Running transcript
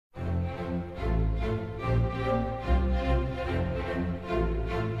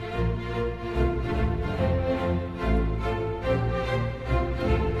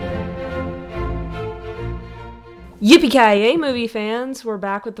Yippee-ki-yay, movie fans! We're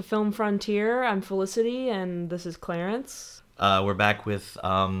back with the Film Frontier. I'm Felicity, and this is Clarence. We're back with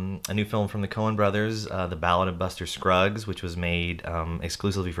a new film from the Coen brothers, The Ballad of Buster Scruggs, which was made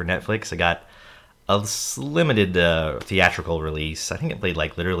exclusively for Netflix. It got a limited theatrical release. I think it played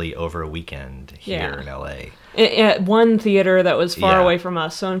literally over a weekend here in LA. At one theater that was far away from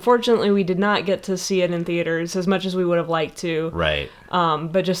us, so unfortunately we did not get to see it in theaters as much as we would have liked to. Right.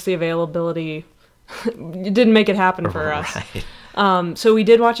 But just the availability, it didn't make it happen for us. Right. So we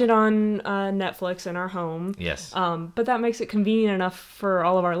did watch it on Netflix in our home. Yes. But that makes it convenient enough for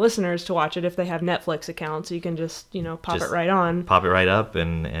all of our listeners to watch it if they have Netflix accounts. So you can just, pop it right on. Pop it right up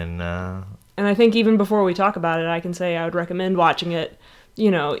and I think even before we talk about it, I can say I would recommend watching it.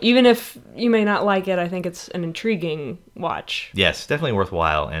 Even if you may not like it, I think it's an intriguing watch. Yes, definitely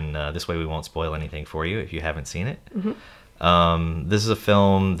worthwhile. And this way we won't spoil anything for you if you haven't seen it. Mm-hmm. This is a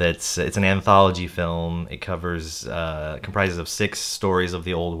film it's an anthology film. It comprises of 6 stories of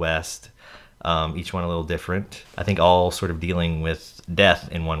the Old West, each one a little different. I think all sort of dealing with death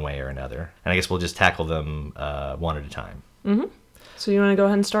in one way or another. And I guess we'll just tackle them one at a time. Mm-hmm. So you want to go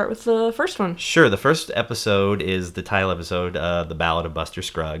ahead and start with the first one? Sure. The first episode is the title episode, The Ballad of Buster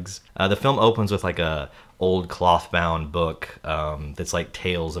Scruggs. The film opens with a old cloth-bound book that's like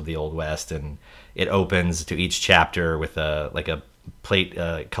Tales of the Old West, and it opens to each chapter with a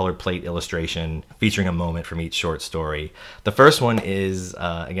colored plate illustration featuring a moment from each short story. The first one is,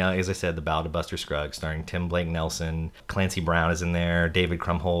 again, as I said, The Ballad of Buster Scruggs, starring Tim Blake Nelson. Clancy Brown is in there. David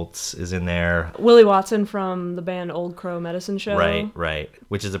Krumholtz is in there. Willie Watson from the band Old Crow Medicine Show. Right.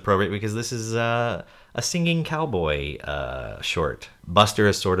 Which is appropriate because this is a singing cowboy short. Buster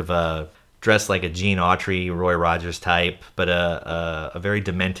is sort of dressed like a Gene Autry, Roy Rogers type, but a very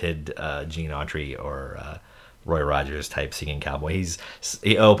demented Gene Autry or Roy Rogers type singing cowboy.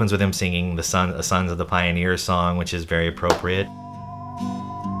 He opens with him singing the Sons of the Pioneers song, which is very appropriate.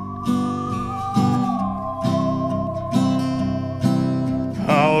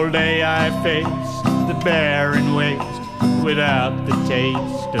 All day I faced the barren waste without the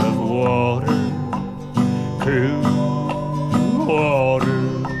taste of water, cool water.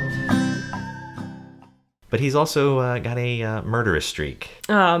 But he's also got a murderous streak.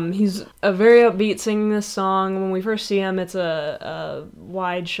 He's a very upbeat singing this song. When we first see him, it's a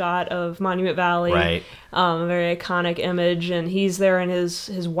wide shot of Monument Valley. Right. A very iconic image, and he's there in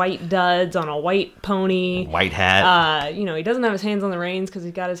his white duds on a white pony. White hat. He doesn't have his hands on the reins because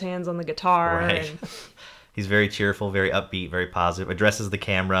he's got his hands on the guitar. Right. And he's very cheerful, very upbeat, very positive, addresses the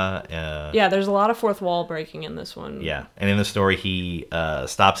camera. There's a lot of fourth wall breaking in this one. Yeah, and in the story, he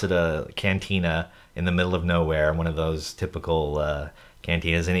stops at a cantina in the middle of nowhere, one of those typical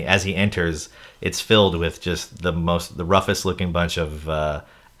cantinas, and as he enters, it's filled with just the roughest looking bunch of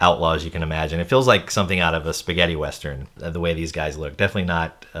outlaws you can imagine. It feels like something out of a spaghetti western, the way these guys look. Definitely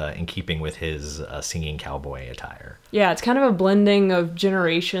not in keeping with his singing cowboy attire. Yeah, it's kind of a blending of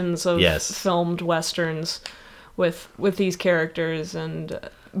generations of Yes. filmed westerns with these characters,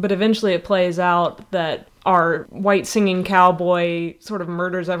 but eventually it plays out that our white singing cowboy sort of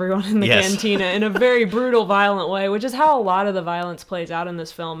murders everyone in the Yes. cantina in a very brutal, violent way, which is how a lot of the violence plays out in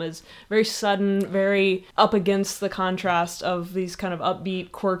this film, is very sudden, very up against the contrast of these kind of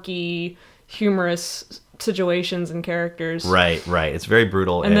upbeat, quirky, humorous situations and characters. Right. It's very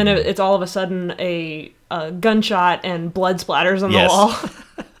brutal. And then it's all of a sudden a gunshot and blood splatters on the wall.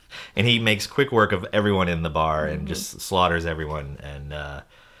 And he makes quick work of everyone in the bar and just slaughters everyone. And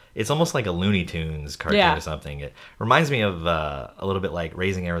it's almost like a Looney Tunes cartoon or something. It reminds me of a little bit like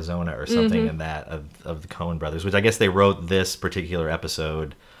Raising Arizona or something in that of the Coen brothers, which I guess they wrote this particular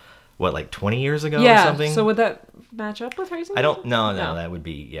episode, 20 years ago or something? So would that match up with Raising I don't Arizona? know. No, that would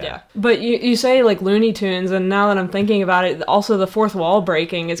be, yeah. But you say like Looney Tunes, and now that I'm thinking about it, also the fourth wall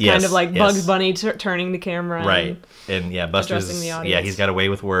breaking is kind of like Bugs Bunny turning the camera. Right. And Buster's, addressing the audience. he's got a way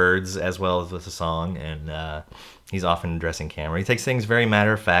with words as well as with the song, and he's often addressing camera. He takes things very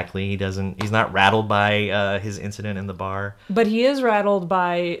matter-of-factly. He's not rattled by his incident in the bar. But he is rattled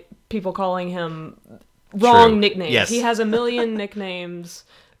by people calling him wrong nicknames. Yes. He has a million nicknames.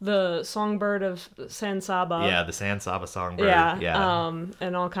 The songbird of San Saba. Yeah, the San Saba songbird. Yeah.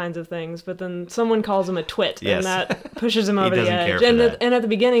 And all kinds of things. But then someone calls him a twit, Yes. and that pushes him over the doesn't edge. care for And that. and at the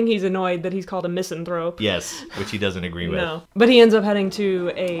beginning, he's annoyed that he's called a misanthrope. Yes, which he doesn't agree with. No, but he ends up heading to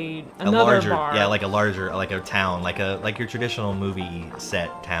another bar. Yeah, like a town, like your traditional movie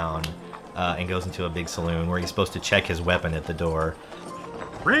set town, and goes into a big saloon where he's supposed to check his weapon at the door.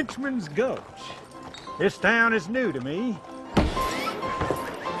 Frenchman's Gulch. This town is new to me.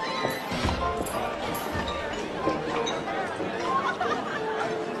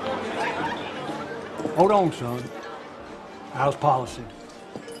 Hold on, son. How's policy?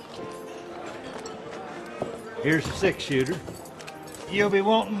 Here's a 6-shooter. You'll be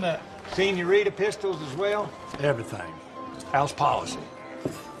wanting the Senorita pistols as well? Everything. How's policy?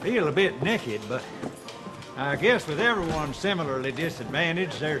 Feel a bit naked, but I guess with everyone similarly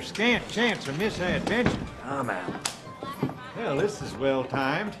disadvantaged, there's scant chance of misadventure. I'm out. Well, this is well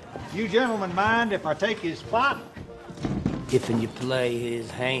timed. You gentlemen mind if I take his spot? If and you play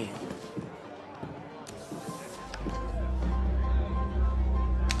his hand.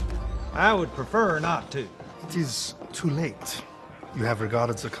 I would prefer not to. It is too late. You have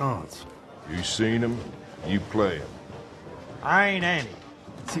regarded the cards. You seen him, you play him. I ain't Annie.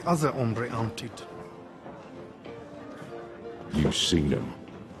 The other hombre emptied. You seen him,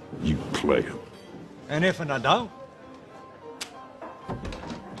 you play him. And if and I don't?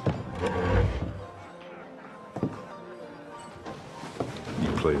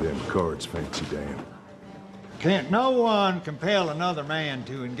 You play them cards, Fancy Dan. Can't no one compel another man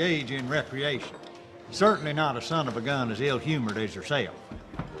to engage in recreation. Certainly not a son of a gun as ill-humored as yourself.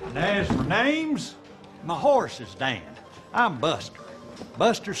 And as for names, my horse is Dan. I'm Buster.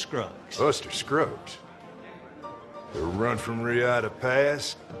 Buster Scruggs. Buster Scruggs. The run from Riata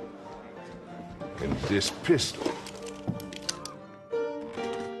Pass. And this pistol.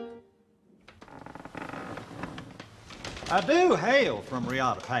 I do hail from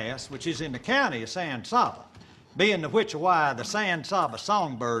Riata Pass, which is in the county of San Saba, being the which why the San Saba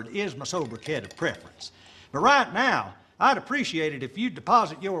songbird is my sobriquet of preference. But right now, I'd appreciate it if you'd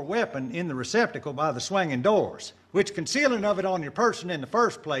deposit your weapon in the receptacle by the swinging doors, which concealing of it on your person in the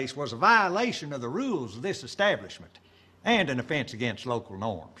first place was a violation of the rules of this establishment and an offense against local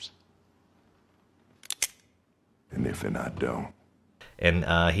norms. And if and I don't. And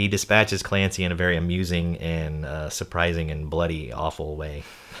he dispatches Clancy in a very amusing and surprising and bloody, awful way.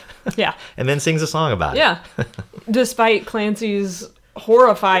 Yeah. And then sings a song about it. Yeah. Despite Clancy's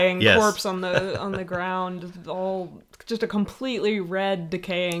horrifying Yes. corpse on the ground, all just a completely red,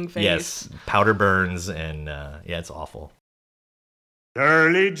 decaying face. Yes, powder burns, and yeah, it's awful.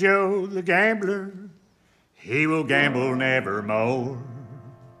 Early Joe the gambler, he will gamble nevermore.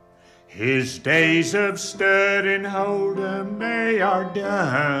 His days of stud and hold'em, they are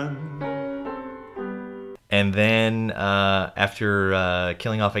done. And then after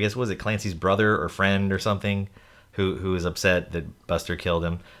killing off, I guess, was it Clancy's brother or friend or something, who was upset that Buster killed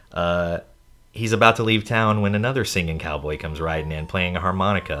him, he's about to leave town when another singing cowboy comes riding in, playing a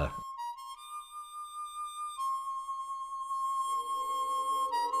harmonica.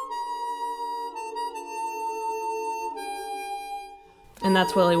 And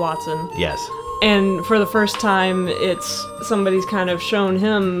that's Willie Watson. Yes. And for the first time, it's somebody's kind of shown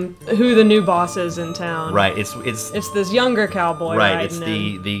him who the new boss is in town. Right. It's this younger cowboy. right. It's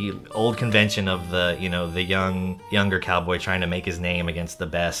riding in. the old convention of the the younger cowboy trying to make his name against the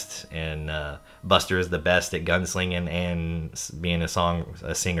best, and Buster is the best at gunslinging and being a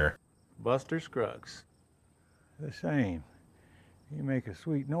singer. Buster Scruggs. The same. You make a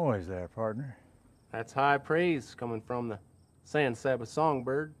sweet noise there, partner. That's high praise coming from the San Saba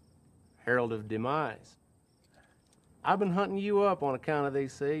songbird, herald of demise. I've been hunting you up on account of they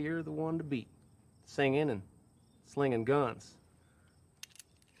say you're the one to beat, singing and slinging guns.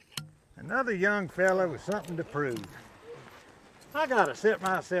 Another young fella with something to prove. I gotta set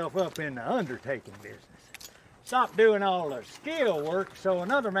myself up in the undertaking business. Stop doing all the skill work so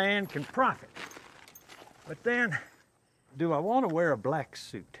another man can profit. But then, do I want to wear a black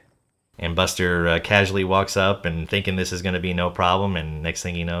suit? And Buster casually walks up and thinking this is going to be no problem, and next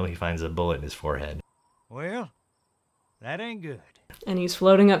thing you know, he finds a bullet in his forehead. Well, that ain't good. And he's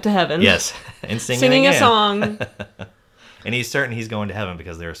floating up to heaven. Yes, and Singing again. a song. And he's certain he's going to heaven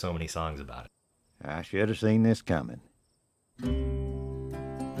because there are so many songs about it. I should have seen this coming.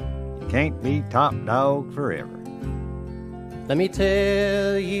 You can't be top dog forever. Let me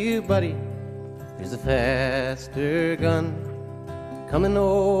tell you, buddy, there's a faster gun coming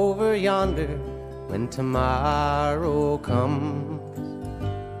over yonder when tomorrow comes.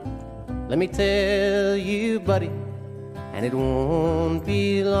 Let me tell you, buddy, and it won't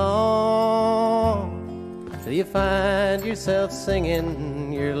be long till you find yourself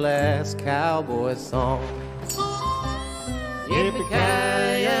singing your last cowboy song.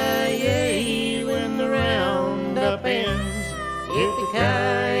 Yippee-ki-yay, when the roundup ends.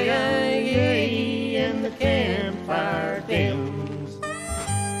 Yippee-ki-yay, and the campfire dims.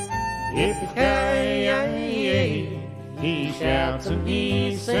 Yippee-ki-yay, he shouts and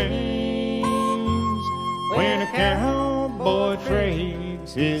he sings when a cowboy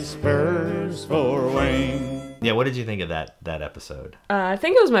trades his spurs for wings. Yeah, what did you think of that episode? I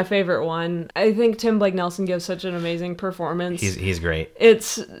think it was my favorite one. I think Tim Blake Nelson gives such an amazing performance. He's great.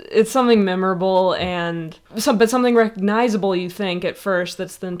 It's something memorable and something recognizable, you think, at first,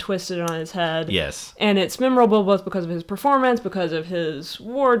 that's then twisted on his head. Yes. And it's memorable both because of his performance, because of his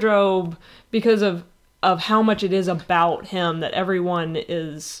wardrobe, because of how much it is about him that everyone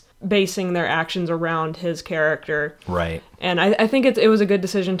is basing their actions around his character. Right. And I think it was a good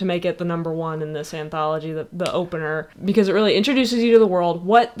decision to make it the number one in this anthology, the opener, because it really introduces you to the world,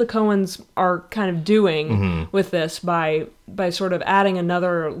 what the Coens are kind of doing with this by sort of adding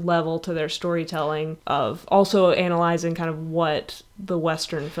another level to their storytelling, of also analyzing kind of what the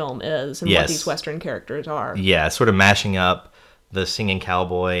Western film is and what these Western characters are. Yeah, sort of mashing up the singing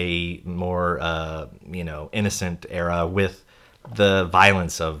cowboy, more innocent era with the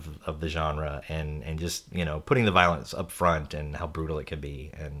violence of the genre, and just putting the violence up front and how brutal it can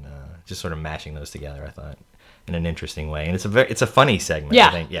be, and just sort of mashing those together, I thought, in an interesting way. And it's a funny segment. Yeah,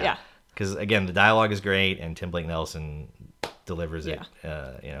 I think. Yeah, because again, the dialogue is great and Tim Blake Nelson delivers it.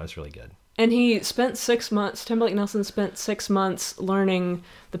 It's really good. And Tim Blake Nelson spent 6 months learning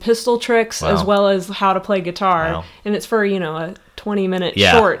the pistol tricks as well as how to play guitar. Wow. And it's for a 20-minute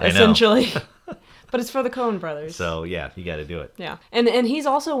short, essentially. But it's for the Coen brothers. So, yeah, you got to do it. Yeah. And he's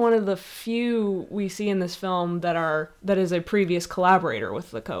also one of the few we see in this film that is a previous collaborator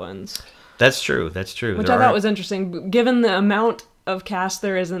with the Coens. That's true. Which I thought was interesting, given the amount of cast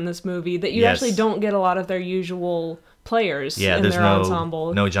there is in this movie, that you actually don't get a lot of their usual players in their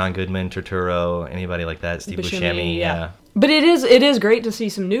ensemble. No John Goodman, Turturro, anybody like that, Steve Buscemi. Yeah. But it is great to see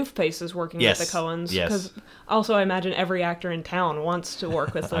some new faces working with the Coens. Yes. Because also I imagine every actor in town wants to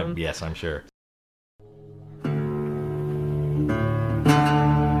work with them. Yes, I'm sure.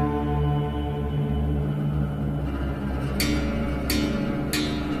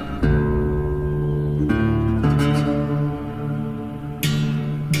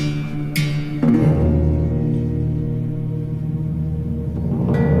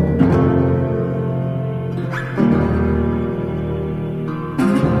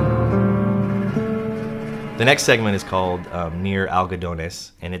 The next segment is called Near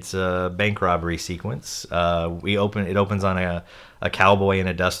Algodones, and it's a bank robbery sequence. It opens on a cowboy in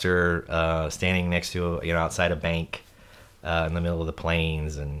a duster standing next to outside a bank in the middle of the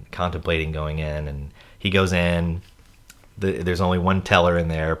plains and contemplating going in. And he goes in. There's only one teller in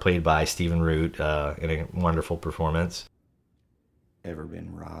there, played by Stephen Root in a wonderful performance. Ever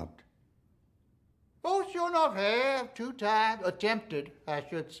been robbed? Oh, sure enough, have. 2 times. Attempted, I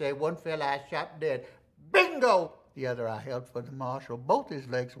should say. One fella I shot dead. Bingo! The other I held for the marshal. Both his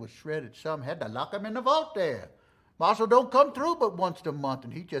legs were shredded. Some had to lock him in the vault there. Marshal don't come through but once a month,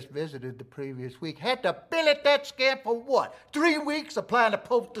 and he just visited the previous week. Had to billet that scamp for what? 3 weeks applying a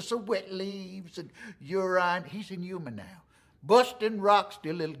poultice of wet leaves and urine. He's in Yuma now. Busting rocks,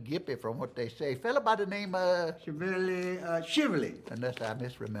 still a little gippy from what they say. Fella by the name of Shively, unless I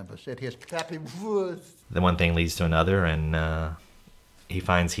misremember, said his pappy was. The one thing leads to another, and he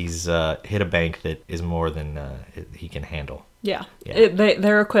finds he's hit a bank that is more than he can handle. Yeah.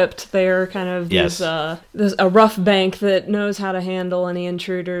 They're equipped. They're kind of these, this a rough bank that knows how to handle any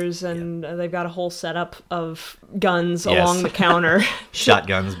intruders, and they've got a whole setup of guns along the counter.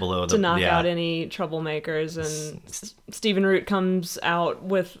 Shotguns below to knock out any troublemakers. And Stephen Root comes out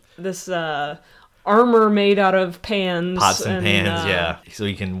with this armor made out of pans. Pots and pans, so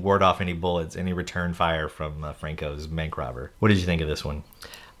he can ward off any bullets, any return fire from Franco's bank robber. What did you think of this one?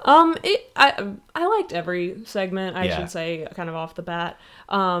 I liked every segment, I should say, kind of off the bat.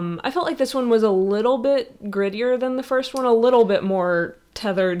 I felt like this one was a little bit grittier than the first one, a little bit more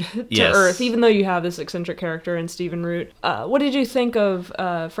tethered to earth, even though you have this eccentric character in Stephen Root. What did you think of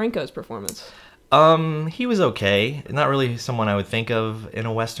Franco's performance? He was okay. Not really someone I would think of in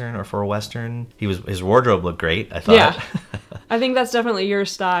a Western or for a Western. His wardrobe looked great, I thought. Yeah. I think that's definitely your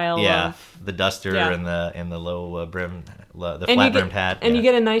style. Yeah, the duster and the low brim, the flat brimmed hat. And you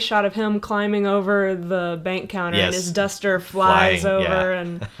get a nice shot of him climbing over the bank counter, and his duster flies over,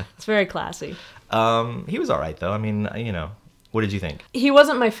 and it's very classy. He was all right though. I mean, what did you think? He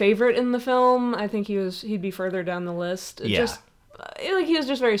wasn't my favorite in the film. I think he'd be further down the list. He was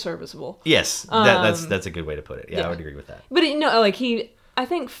just very serviceable. Yes, that's a good way to put it. Yeah, I would agree with that. But he, I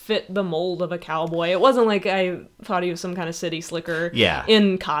think, fit the mold of a cowboy. It wasn't like I thought he was some kind of city slicker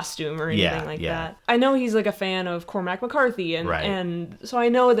in costume or anything like that. I know he's like a fan of Cormac McCarthy, and so I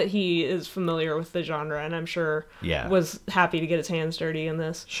know that he is familiar with the genre, and I'm sure was happy to get his hands dirty in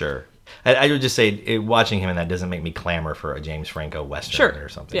this. Sure. I would just say, watching him in that doesn't make me clamor for a James Franco Western or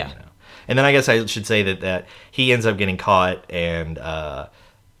something. Yeah. And then I guess I should say that he ends up getting caught, and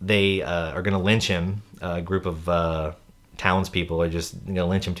they are going to lynch him. A group of townspeople are just going to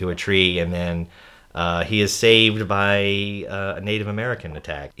lynch him to a tree, and then he is saved by a Native American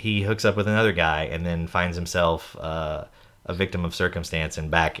attack. He hooks up with another guy and then finds himself a victim of circumstance and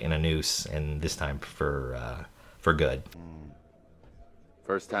back in a noose, and this time for good.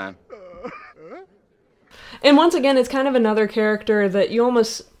 First time. And once again, it's kind of another character that you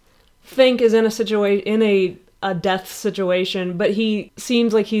almost think is in a death situation, but he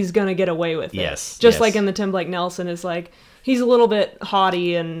seems like he's gonna get away with it. Yes. Just like in the Tim Blake Nelson, is like he's a little bit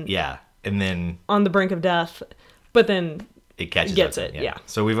haughty and and then on the brink of death, but then it catches gets up it. to him, Yeah.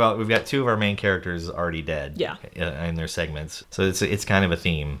 So we've got two of our main characters already dead. Yeah. In their segments, so it's kind of a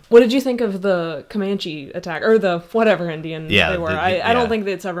theme. What did you think of the Comanche attack, or the whatever Indian they were? I don't think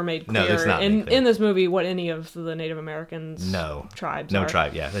it's ever made clear in this movie what any of the Native Americans tribes are.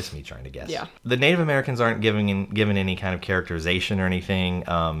 Tribe. Yeah, that's me trying to guess. Yeah. The Native Americans aren't given any kind of characterization or anything.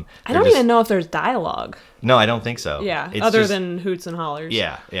 I don't even know if there's dialogue. No, I don't think so. Yeah, it's other than hoots and hollers.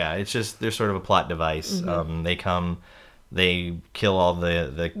 Yeah. It's just they're sort of a plot device. Mm-hmm. They come. They kill all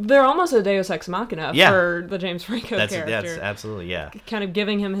the... They're almost a Deus Ex Machina for the James Franco character. That's absolutely, yeah. Kind of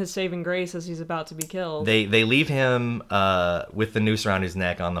giving him his saving grace as he's about to be killed. They leave him with the noose around his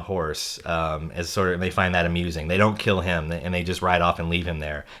neck on the horse, as sort of, and they find that amusing. They don't kill him, and they just ride off and leave him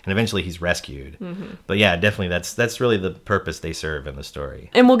there. And eventually he's rescued. Mm-hmm. But yeah, definitely that's really the purpose they serve in the story.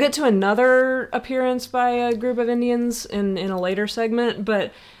 And we'll get to another appearance by a group of Indians in a later segment,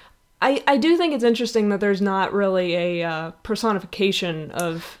 but... I do think it's interesting that there's not really a personification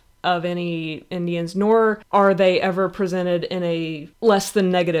of any Indians, nor are they ever presented in a less than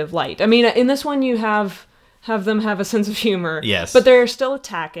negative light. I mean, in this one you have them have a sense of humor. Yes. But they're still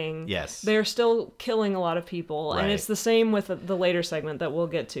attacking. Yes. They're still killing a lot of people. Right. And it's the same with the later segment that we'll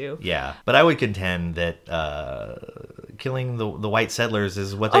get to. Yeah. But I would contend that killing the white settlers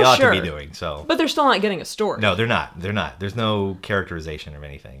is what they ought to be doing. So. But they're still not getting a story. No, they're not. There's no characterization of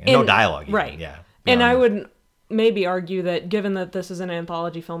anything. And no dialogue even. Right. Yeah. And I would maybe argue that given that this is an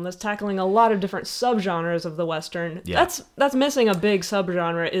anthology film that's tackling a lot of different subgenres of the Western, that's missing a big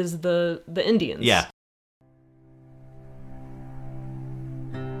subgenre is the Indians. Yeah.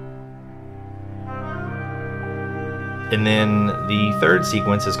 And then the third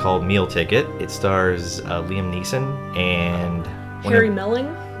sequence is called Meal Ticket. It stars Liam Neeson and... Harry Melling?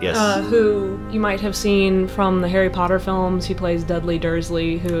 Yes. Who you might have seen from the Harry Potter films. He plays Dudley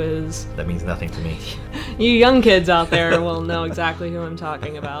Dursley, who is... That means nothing to me. You young kids out there will know exactly who I'm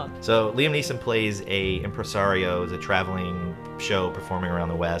talking about. So Liam Neeson plays a impresario, is a traveling show performing around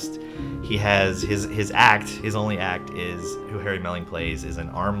the West. He has his only act is, who Harry Melling plays, is an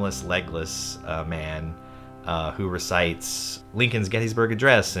armless, legless man who recites Lincoln's Gettysburg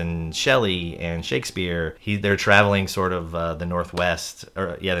Address and Shelley and Shakespeare. They're traveling sort of the Northwest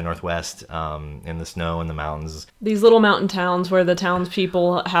in the snow and the mountains. These little mountain towns where the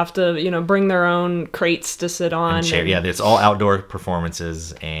townspeople have to, bring their own crates to sit on. Yeah, it's all outdoor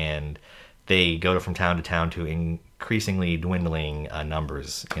performances, and they go from town to town to increasingly dwindling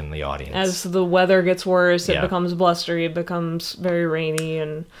numbers in the audience. As the weather gets worse, it becomes blustery, it becomes very rainy,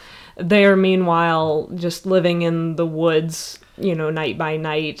 and they are meanwhile just living in the woods, night by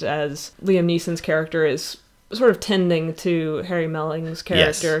night, as Liam Neeson's character is sort of tending to Harry Melling's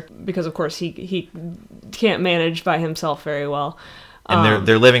character, because of course he can't manage by himself very well. And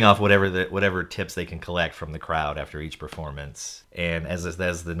they're living off whatever tips they can collect from the crowd after each performance. And as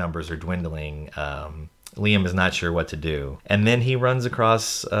the numbers are dwindling, Liam is not sure what to do. And then he runs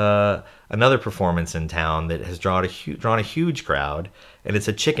across another performance in town that has drawn a huge crowd, and it's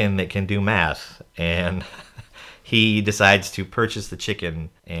a chicken that can do math. And he decides to purchase the chicken,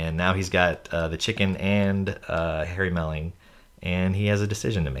 and now he's got the chicken and Harry Melling, and he has a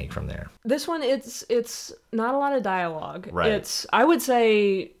decision to make from there. This one, it's not a lot of dialogue. Right. It's, I would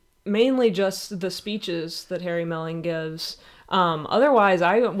say, mainly just the speeches that Harry Melling gives. Otherwise,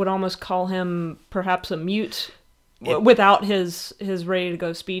 I would almost call him perhaps a mute without his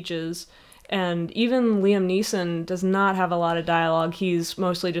ready-to-go speeches. And even Liam Neeson does not have a lot of dialogue. He's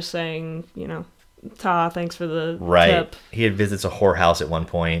mostly just saying, Ta, thanks for the tip. He visits a whorehouse at one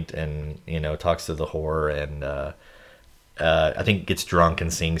point and, talks to the whore and I think gets drunk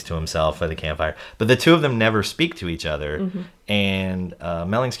and sings to himself at the campfire. But the two of them never speak to each other. Mm-hmm. And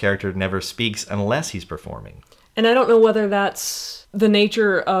Melling's character never speaks unless he's performing. And I don't know whether that's the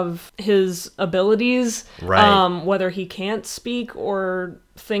nature of his abilities, right. Whether he can't speak or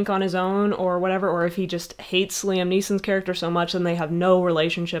think on his own or whatever, or if he just hates Liam Neeson's character so much and they have no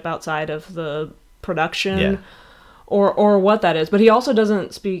relationship outside of the production, or what that is. But he also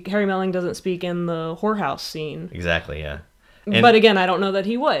doesn't speak, Harry Melling doesn't speak in the whorehouse scene. Exactly, yeah. But again, I don't know that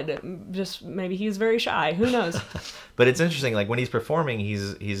he would. Just maybe he's very shy. Who knows? But it's interesting. Like when he's performing,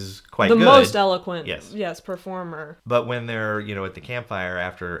 he's quite the good. most eloquent, yes, performer. But when they're at the campfire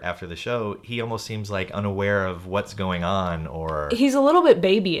after the show, he almost seems like unaware of what's going on, or he's a little bit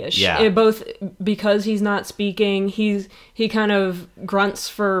babyish. Yeah. Both because he's not speaking, he kind of grunts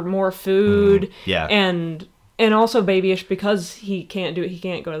for more food. Yeah. And also babyish because he can't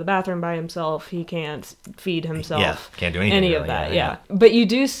go to the bathroom by himself. He can't feed himself. Yeah, can't do anything. Any really. of that, yeah. But you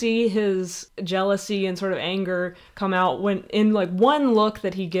do see his jealousy and sort of anger come out when in like one look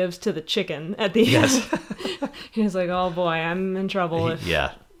that he gives to the chicken at the end. He's like, "Oh boy, I'm in trouble."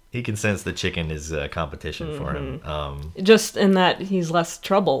 Yeah. He can sense the chicken is competition for him. Just in that he's less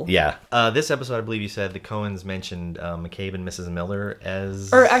trouble. Yeah. This episode, I believe you said the Coens mentioned McCabe and Mrs. Miller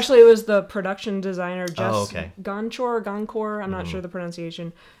as... Or actually, it was the production designer, Jess okay. Goncourt, I'm not sure the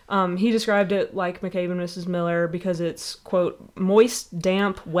pronunciation. He described it like McCabe and Mrs. Miller because it's, quote, moist,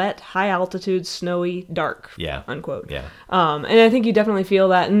 damp, wet, high altitude, snowy, dark, unquote. Yeah. And I think you definitely feel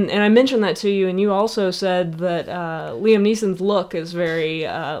that. And I mentioned that to you, and you also said that Liam Neeson's look is very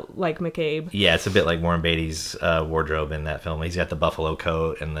like McCabe. Yeah, it's a bit like Warren Beatty's wardrobe in that film. He's got the buffalo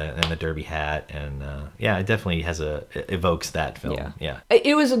coat and the derby hat, and it definitely evokes that film. Yeah.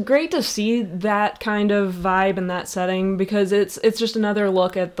 It was great to see that kind of vibe in that setting because it's just another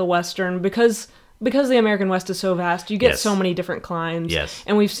look at the Western because the American West is so vast. You get so many different climes. Yes.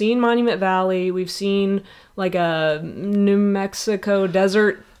 And we've seen Monument Valley. We've seen like a New Mexico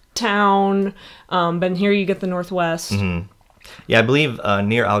desert town. But here you get the Northwest. Mm-hmm. Yeah, I believe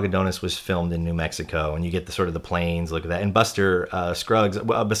Near Algodones was filmed in New Mexico, and you get the sort of the plains look at that. And Buster Scruggs,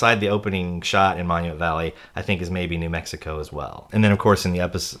 beside the opening shot in Monument Valley, I think is maybe New Mexico as well. And then, of course, in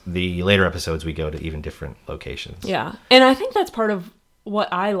the later episodes, we go to even different locations. Yeah, and I think that's part of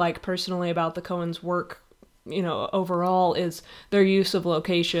what I like personally about the Coens' work, overall, is their use of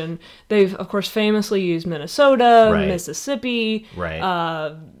location. They've, of course, famously used Minnesota, Mississippi,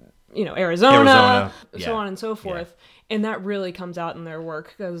 Arizona, so on and so forth. Yeah. And that really comes out in their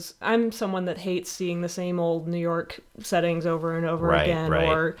work because I'm someone that hates seeing the same old New York settings over and over again,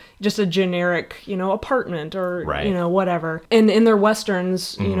 or just a generic, apartment or, whatever. And in their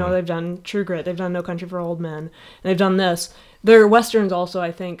Westerns, they've done True Grit, they've done No Country for Old Men, and they've done this. Their Westerns also,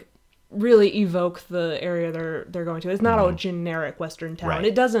 I think, really evoke the area they're going to. It's not a generic Western town. Right.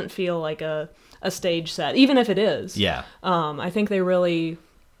 It doesn't feel like a stage set, even if it is. Yeah. I think they really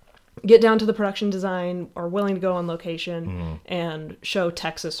get down to the production design, are willing to go on location and show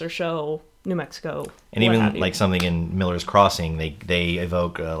Texas or show New Mexico. And even like something in Miller's Crossing, they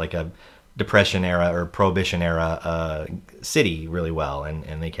evoke like a Depression era or Prohibition era city really well,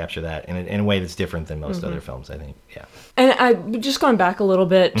 and they capture that in a way that's different than most other films, I think. Yeah. And I just going back a little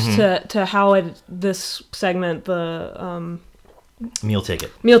bit to how this segment, the Meal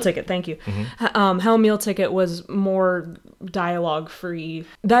Ticket. Thank you. How Meal Ticket was more dialogue free.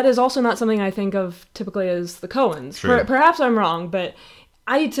 That is also not something I think of typically as the Coens. Perhaps I'm wrong, but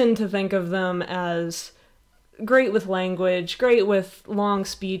I tend to think of them as great with language, great with long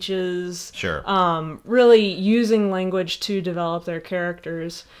speeches. Sure. Really using language to develop their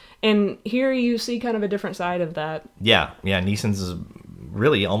characters. And here you see kind of a different side of that. Yeah. Neeson's is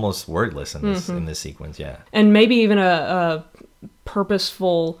really almost wordless in this sequence. Yeah. And maybe even a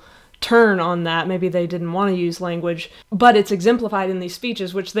purposeful turn on that. Maybe they didn't want to use language, but it's exemplified in these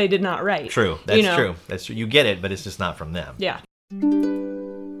speeches, which they did not write. True. That's true. That's true. You get it, but it's just not from them. Yeah.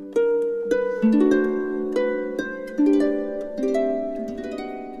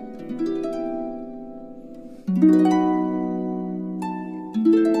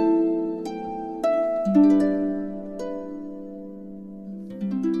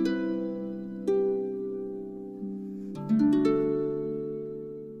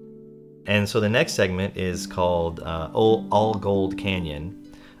 And so the next segment is called All Gold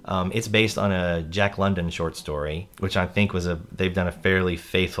Canyon. It's based on a Jack London short story, which I think they've done a fairly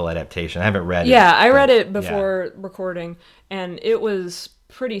faithful adaptation. I haven't read it. Yeah, I read it before recording, and it was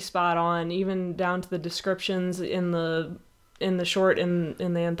pretty spot on, even down to the descriptions in the short in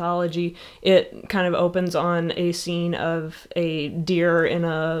the anthology. It kind of opens on a scene of a deer in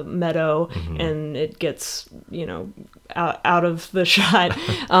a meadow, and it gets out of the shot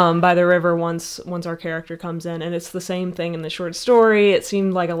by the river once our character comes in, and it's the same thing in the short story. It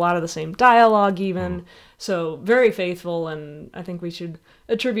seemed like a lot of the same dialogue even, so very faithful, and I think we should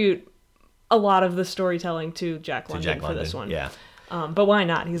attribute a lot of the storytelling to Jack London for this one. Yeah. But why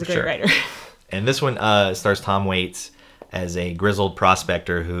not? He's a great writer. And this one stars Tom Waits, as a grizzled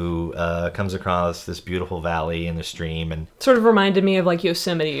prospector who comes across this beautiful valley in the stream. And sort of reminded me of like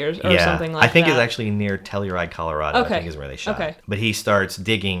Yosemite or something like that. I think it's actually near Telluride, Colorado. Okay. I think is where they shot. Okay. But he starts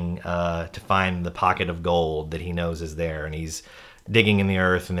digging to find the pocket of gold that he knows is there, and he's digging in the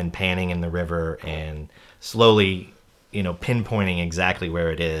earth and then panning in the river and slowly, pinpointing exactly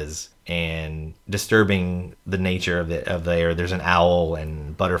where it is and disturbing the nature of the air. There's an owl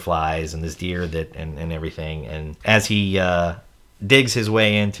and butterflies and this deer and everything. And as he digs his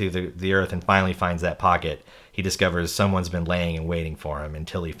way into the earth and finally finds that pocket, he discovers someone's been laying and waiting for him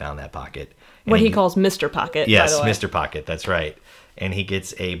until he found that pocket. And what he calls Mr. Pocket. Yes, by the way. Mr. Pocket. That's right. And he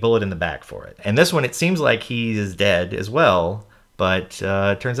gets a bullet in the back for it. And this one, it seems like he is dead as well. But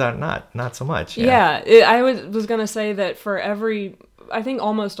turns out not so much. Yeah, I was going to say that for I think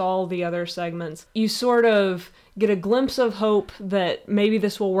almost all the other segments, you sort of get a glimpse of hope that maybe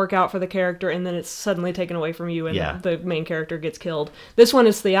this will work out for the character, and then it's suddenly taken away from you and the main character gets killed. This one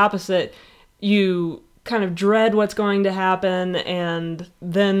is the opposite. You kind of dread what's going to happen, and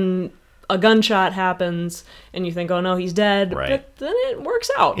then a gunshot happens and you think, oh no, he's dead. Right. But then it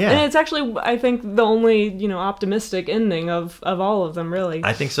works out. Yeah. And it's actually, I think, the only, optimistic ending of all of them, really.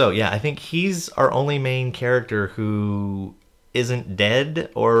 I think so, yeah. I think he's our only main character who isn't dead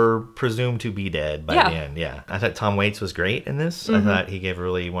or presumed to be dead by the end. Yeah. I thought Tom Waits was great in this. I thought he gave a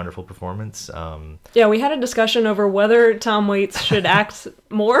really wonderful performance. Yeah, we had a discussion over whether Tom Waits should act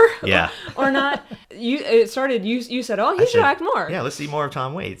more or not. You said, oh, he should act more. Yeah, let's see more of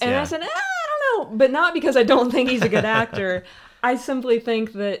Tom Waits. And I said, I don't know. But not because I don't think he's a good actor. I simply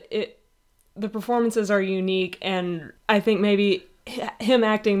think that the performances are unique, and I think maybe him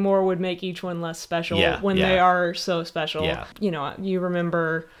acting more would make each one less special when they are so special. Yeah. You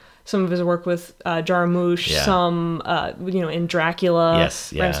remember some of his work with Jarmusch, some in Dracula,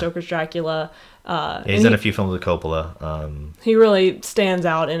 Bram Stoker's Dracula. He's done a few films with Coppola. He really stands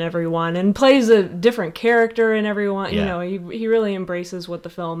out in every one and plays a different character in every one. He really embraces what the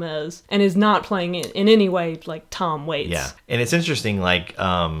film is and is not playing it in any way like Tom Waits. Yeah, and it's interesting, like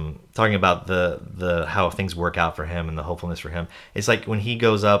talking about the how things work out for him and the hopefulness for him. It's like when he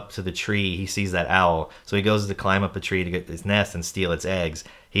goes up to the tree, he sees that owl, so he goes to climb up a tree to get its nest and steal its eggs.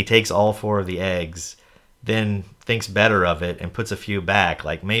 He takes all 4 of the eggs, then thinks better of it and puts a few back.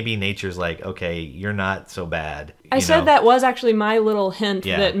 Like, maybe nature's like, okay, you're not so bad. I said that was actually my little hint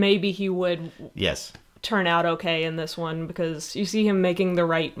that maybe he would turn out okay in this one, because you see him making the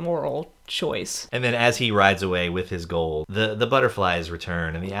right moral choice. And then as he rides away with his gold, the butterflies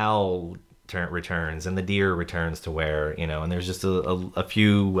return and the owl returns and the deer returns to where, and there's just a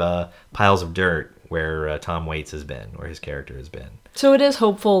few piles of dirt where Tom Waits has been, where his character has been. So it is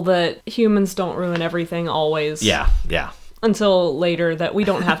hopeful that humans don't ruin everything always. Yeah. Until later that we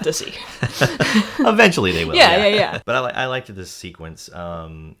don't have to see. Eventually they will. Yeah. But I liked this sequence. It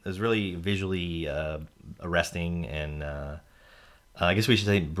was really visually arresting, and I guess we should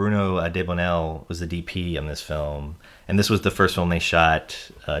say Bruno Debonel was the DP on this film, and this was the first film they shot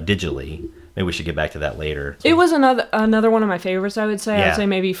digitally. Maybe we should get back to that later. It was another one of my favorites, I would say. Yeah. I'd say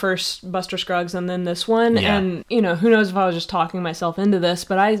maybe first Buster Scruggs and then this one. Yeah. And, who knows if I was just talking myself into this,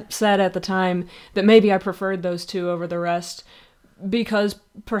 but I said at the time that maybe I preferred those two over the rest because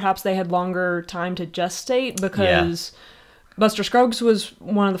perhaps they had longer time to gestate, because Buster Scruggs was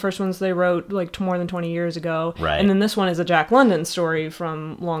one of the first ones they wrote more than 20 years ago. Right. And then this one is a Jack London story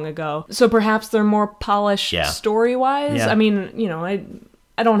from long ago. So perhaps they're more polished story-wise. Yeah. I mean,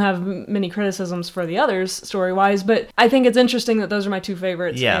 I don't have many criticisms for the others story-wise, but I think it's interesting that those are my two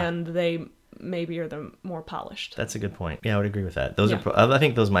favorites, and they maybe are the more polished. That's a good point. Yeah, I would agree with that. Those are. I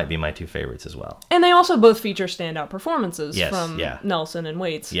think those might be my two favorites as well. And they also both feature standout performances from Nelson and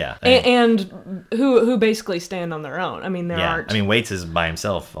Waits. Yeah, and who basically stand on their own. I mean, there aren't. I mean, Waits is by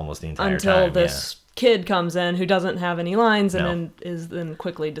himself almost the entire until time. This kid comes in who doesn't have any lines and then is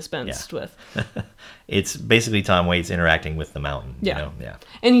quickly dispensed with. It's basically Tom Waits interacting with the mountain. Yeah.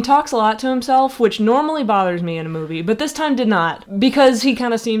 And he talks a lot to himself, which normally bothers me in a movie, but this time did not, because he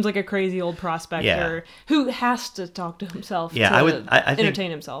kind of seems like a crazy old prospector who has to talk to himself to entertain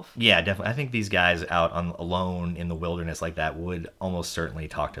himself. Yeah, definitely. I think these guys out alone in the wilderness like that would almost certainly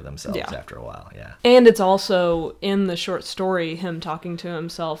talk to themselves after a while. Yeah. And it's also in the short story him talking to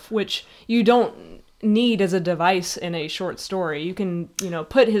himself, which you don't need as a device in a short story. You can,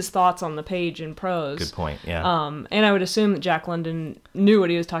 put his thoughts on the page in prose. Good point, yeah. And I would assume that Jack London knew what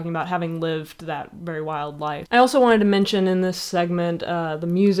he was talking about, having lived that very wild life. I also wanted to mention in this segment the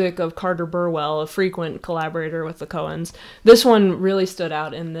music of Carter Burwell, a frequent collaborator with the Coens. This one really stood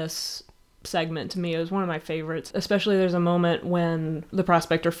out in this segment to me. It was one of my favorites. Especially there's a moment when the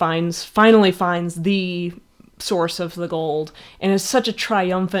prospector finally finds the source of the gold, and it's such a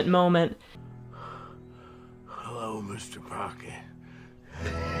triumphant moment. Hello, Mr. Pocket.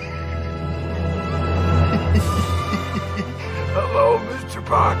 Hello, Mr.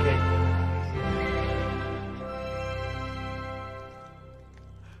 Pocket.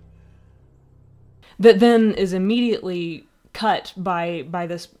 That then is immediately cut by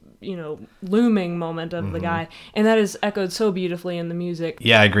this, looming moment of the guy, and that is echoed so beautifully in the music.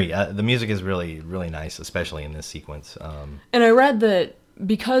 Yeah, I agree. The music is really, really nice, especially in this sequence. And I read that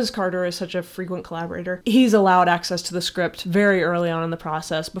because Carter is such a frequent collaborator, he's allowed access to the script very early on in the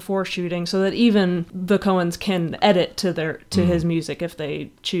process before shooting, so that even the Coens can edit to his music if they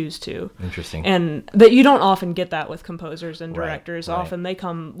choose to. Interesting. And that you don't often get that with composers and directors. Right. Often they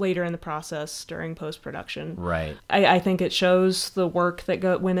come later in the process during post-production. Right. I think it shows the work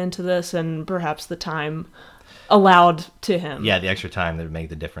that went into this, and perhaps the time allowed to him. Yeah, the extra time that would make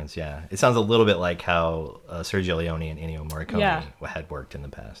the difference, yeah. It sounds a little bit like how Sergio Leone and Ennio Morricone had worked in the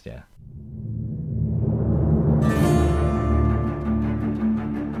past, yeah.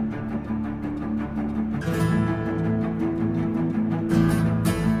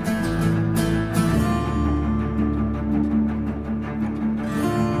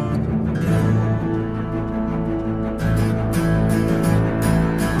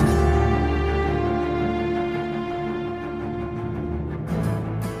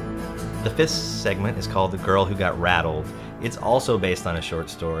 The fifth segment is called The Girl Who Got Rattled. It's also based on a short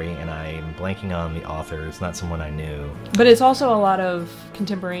story, and I'm blanking on the author. It's not someone I knew. But it's also a lot of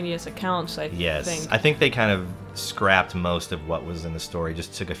contemporaneous accounts, I think. Yes. I think they kind of scrapped most of what was in the story,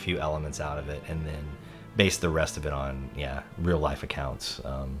 just took a few elements out of it, and then based the rest of it on, real-life accounts.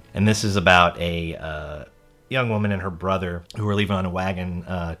 And this is about a young woman and her brother who were leaving on a wagon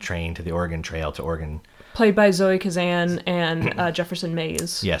train to the Oregon Trail to Oregon. Played by Zoe Kazan and Jefferson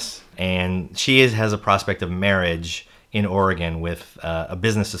Mays. Yes, and she has a prospect of marriage in Oregon with a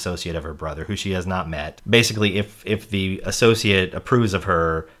business associate of her brother, who she has not met. Basically, if the associate approves of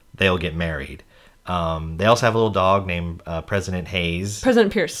her, they'll get married. They also have a little dog named President Hayes.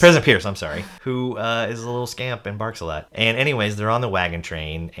 President Pierce. President Pierce, I'm sorry. Who is a little scamp and barks a lot. And anyways, they're on the wagon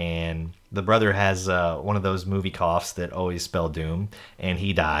train, and the brother has one of those movie coughs that always spell doom, and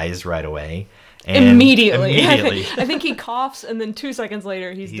he dies right away. Immediately. I think he coughs, and then 2 seconds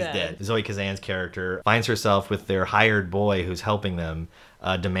later, he's dead. Zoe Kazan's character finds herself with their hired boy who's helping them,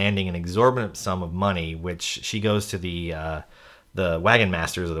 demanding an exorbitant sum of money, which she goes to the wagon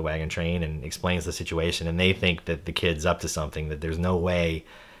masters of the wagon train and explains the situation, and they think that the kid's up to something, that there's no way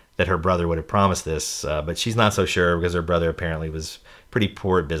that her brother would have promised this, but she's not so sure because her brother apparently was pretty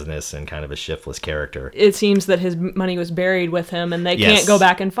poor at business and kind of a shiftless character. It seems that his money was buried with him, and they can't go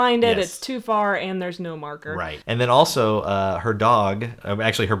back and find it. Yes. It's too far, and there's no marker. Right. And then also her dog,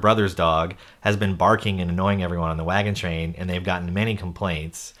 actually her brother's dog, has been barking and annoying everyone on the wagon train, and they've gotten many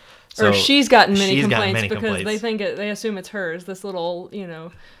complaints. Or she's gotten many complaints because they think they assume it's hers. This little,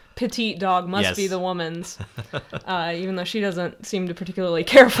 petite dog must be the woman's, even though she doesn't seem to particularly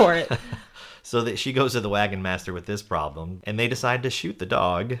care for it. So that she goes to the wagon master with this problem, and they decide to shoot the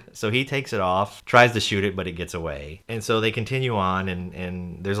dog. So he takes it off, tries to shoot it, but it gets away. And so they continue on,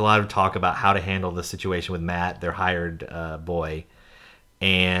 and there's a lot of talk about how to handle the situation with Matt, their hired boy.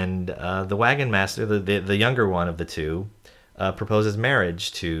 And the wagon master, the younger one of the two, proposes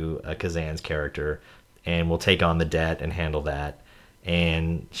marriage to Kazan's character, and will take on the debt and handle that.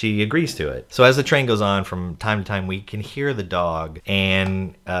 And she agrees to it. So as the train goes on, from time to time, we can hear the dog,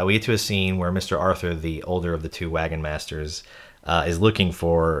 and we get to a scene where Mr. Arthur, the older of the two wagon masters, is looking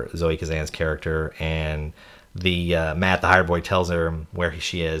for Zoe Kazan's character, and Matt, the hired boy, tells her where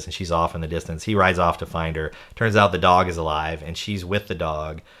she is, and she's off in the distance. He rides off to find her. Turns out the dog is alive, and she's with the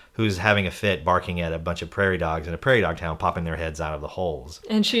dog, who's having a fit, barking at a bunch of prairie dogs in a prairie dog town, popping their heads out of the holes.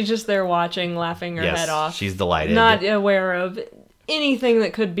 And she's just there watching, laughing her head off. She's delighted. Not aware of anything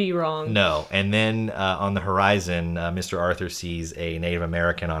that could be wrong. No. And then on the horizon, Mr. Arthur sees a Native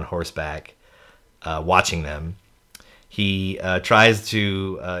American on horseback watching them. He tries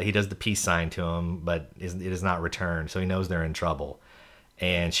to, he does the peace sign to him, but it is not returned, so he knows they're in trouble.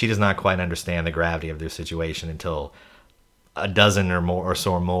 And she does not quite understand the gravity of their situation until a dozen or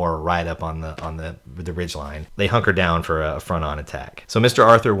so more ride up on the ridgeline. They hunker down for a front-on attack. So Mr.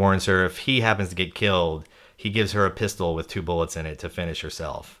 Arthur warns her if he happens to get killed, he gives her a pistol with 2 bullets in it to finish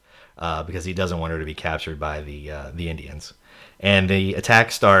herself, because he doesn't want her to be captured by the Indians. And the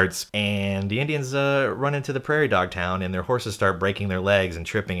attack starts, and the Indians run into the prairie dog town, and their horses start breaking their legs and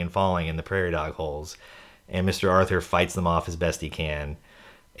tripping and falling in the prairie dog holes. And Mr. Arthur fights them off as best he can.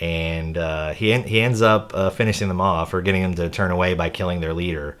 And he ends up finishing them off, or getting them to turn away by killing their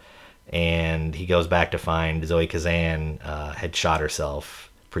leader. and he goes back to find Zoe Kazan had shot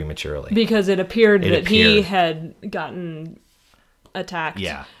herself prematurely. Because it appeared that he had gotten attacked.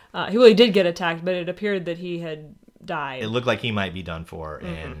 Yeah. He did get attacked, but it appeared that he had died. It looked like he might be done for,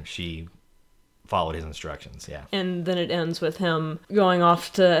 and she followed his instructions. Yeah. And then it ends with him going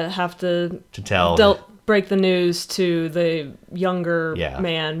off to have to break the news to the younger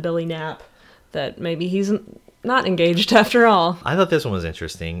man, Billy Knapp, that maybe he's not engaged after all. I thought this one was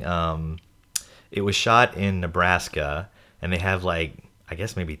interesting. It was shot in Nebraska, and they have I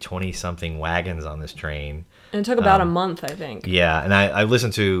guess maybe 20-something wagons on this train. And it took about a month, I think. Yeah, and I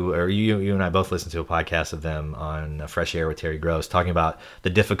listened to, or you and I both listened to a podcast of them on Fresh Air with Terry Gross, talking about the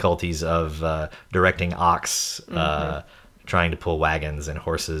difficulties of directing ox trying to pull wagons and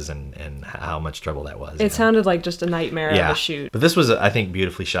horses and how much trouble that was. It sounded like just a nightmare of a shoot. But this was, I think,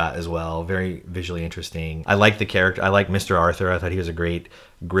 beautifully shot as well. Very visually interesting. I like the character. I like Mr. Arthur. I thought he was a great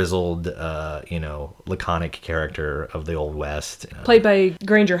grizzled, laconic character of the Old West. Played by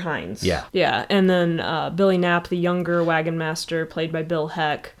Granger Hines. Yeah. Yeah. And then Billy Knapp, the younger wagon master, played by Bill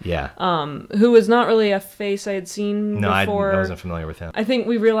Heck. Yeah. Who was not really a face I had seen before. I wasn't familiar with him. I think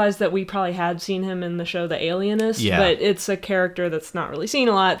we realized that we probably had seen him in the show The Alienist, but it's a character that's not really seen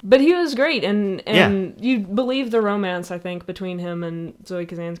a lot. But he was great, and you believe the romance, I think, between him and Zoe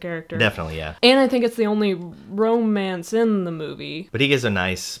Kazan's character. Definitely, yeah. And I think it's the only romance in the movie. But he gives a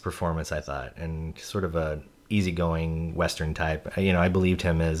nice performance, I thought, and sort of a easygoing Western type. I believed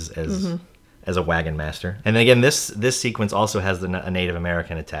him as a wagon master. And again, this sequence also has a Native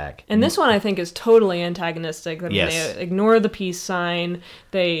American attack. And this one, I think, is totally antagonistic. I mean, yes. They ignore the peace sign.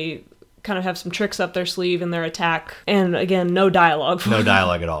 They kind of have some tricks up their sleeve in their attack. And again, no dialogue. No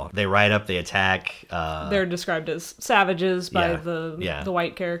dialogue at all. They ride up the attack. They're described as savages by the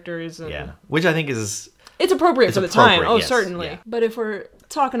white characters. And which I think is... It's appropriate for the time. Oh, yes. certainly. Yeah. But if we're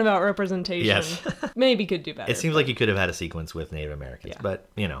talking about representation, maybe could do better. It seems like you could have had a sequence with Native Americans. Yeah. But,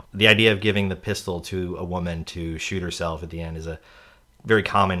 the idea of giving the pistol to a woman to shoot herself at the end is a very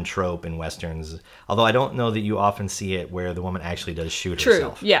common trope in Westerns. Although I don't know that you often see it where the woman actually does shoot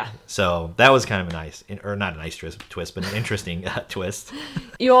herself. True, yeah. So that was kind of a nice, or not a nice twist, but an interesting twist.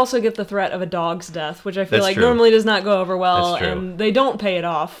 You also get the threat of a dog's death, which I feel That's like true. normally does not go over well. That's true. And they don't pay it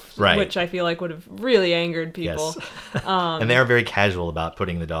off, right. which I feel like would have really angered people. Yes. And they are very casual about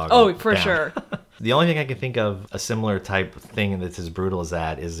putting the dog Oh, for down. sure. The only thing I can think of a similar type thing that's as brutal as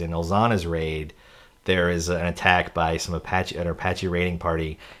that is in Elzana's raid. There is an attack by an Apache raiding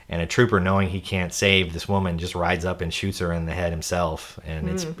party, and a trooper, knowing he can't save this woman, just rides up and shoots her in the head himself, and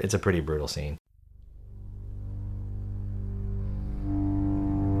it's a pretty brutal scene.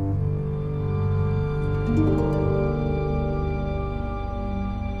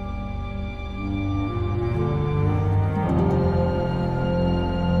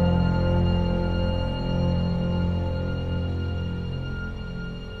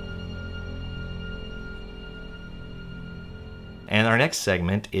 And our next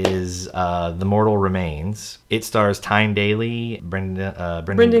segment is The Mortal Remains. It stars Tyne Daly,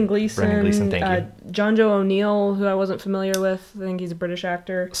 Brendan Gleeson, thank you. John Joe O'Neill, who I wasn't familiar with. I think he's a British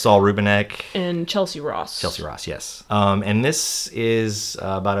actor. Saul Rubinek. And Chelsea Ross. Chelsea Ross, yes. And this is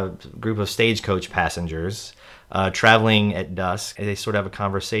about a group of stagecoach passengers traveling at dusk. They sort of have a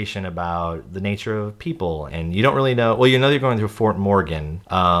conversation about the nature of people. And you don't really know... Well, you're going through Fort Morgan.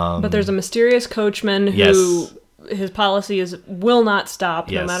 But there's a mysterious coachman who... His policy is will not stop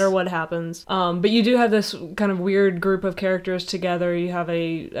no matter what happens. But you do have this kind of weird group of characters together. You have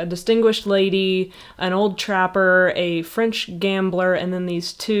a distinguished lady, an old trapper, a French gambler, and then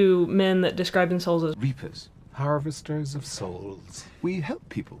these two men that describe themselves as reapers, harvesters of souls. We help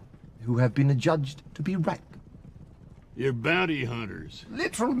people who have been adjudged to be right. You're bounty hunters.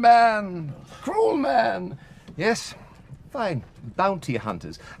 Literal man, cruel man. Yes. Fine. Bounty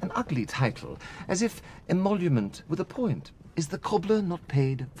hunters. An ugly title, as if emolument with a point. Is the cobbler not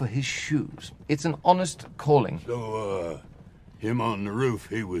paid for his shoes? It's an honest calling. So, him on the roof,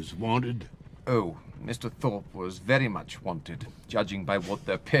 he was wanted? Oh, Mr. Thorpe was very much wanted, judging by what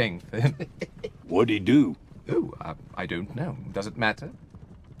they're paying for him. What'd he do? Oh, I don't know. Does it matter?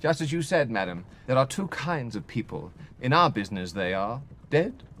 Just as you said, madam, there are two kinds of people. In our business, they are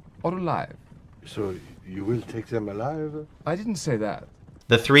dead or alive. So you will take them alive? I didn't say that.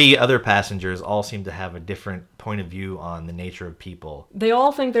 The three other passengers all seem to have a different point of view on the nature of people. They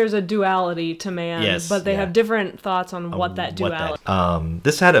all think there's a duality to man, but they have different thoughts on what that duality is.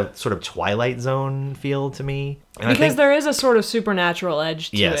 This had a sort of Twilight Zone feel to me. And because there is a sort of supernatural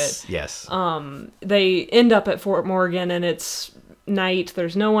edge to it. Yes. They end up at Fort Morgan, and it's night.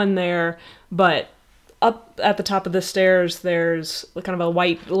 There's no one there, but up at the top of the stairs, there's kind of a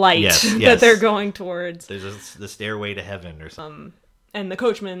white light Yes, that yes. they're going towards. There's the stairway to heaven or something. And the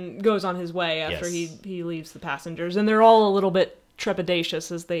coachman goes on his way after Yes. he leaves the passengers, and they're all a little bit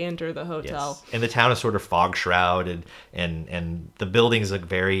trepidatious as they enter the hotel. Yes. And the town is sort of fog shrouded, and the buildings look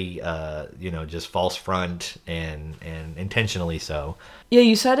very, just false front and intentionally so. Yeah,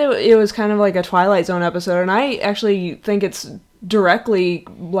 you said it was kind of like a Twilight Zone episode, and I actually think it's directly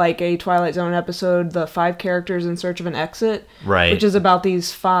like a Twilight Zone episode, the 5 characters in search of an exit, Right. which is about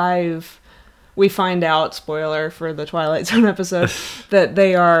these 5. We find out, spoiler for the Twilight Zone episode, that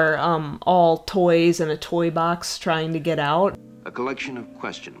they are all toys in a toy box trying to get out. A collection of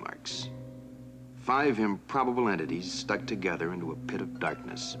question marks. 5 improbable entities stuck together into a pit of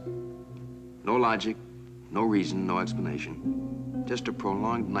darkness. No logic, no reason, no explanation. Just a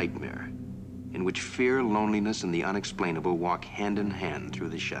prolonged nightmare in which fear, loneliness, and the unexplainable walk hand in hand through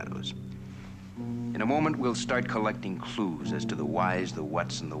the shadows. In a moment, we'll start collecting clues as to the whys, the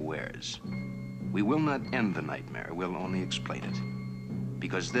whats, and the wheres. We will not end the nightmare, we'll only explain it.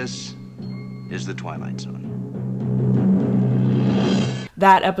 Because this is the Twilight Zone.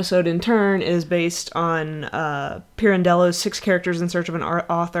 That episode, in turn, is based on Pirandello's 6 Characters in Search of an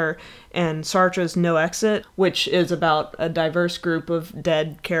Author and Sartre's No Exit, which is about a diverse group of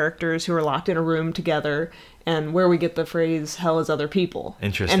dead characters who are locked in a room together, and where we get the phrase, hell is other people.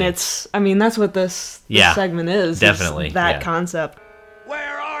 Interesting. And that's what this segment is. Definitely. Is that concept.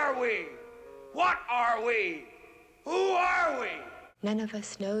 Where are we? What are we? Who are we? None of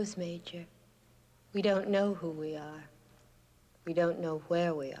us knows, Major. We don't know who we are. We don't know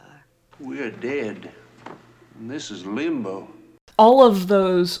where we are. We're dead. And this is limbo. All of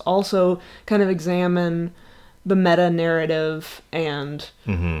those also kind of examine the meta-narrative and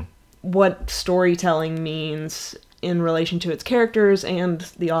what storytelling means in relation to its characters and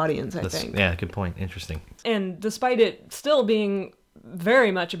the audience, I think. Yeah, good point. Interesting. And despite it still being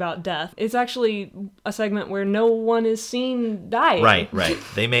very much about death, it's actually a segment where no one is seen dying. Right.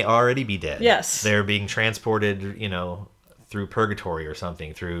 They may already be dead. Yes. They're being transported, through purgatory or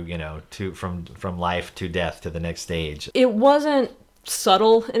something, through, from life to death to the next stage. It wasn't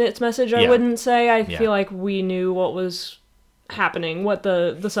subtle in its message, I wouldn't say. I feel like we knew what was happening, what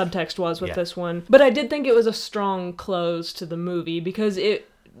the subtext was with this one. But I did think it was a strong close to the movie, because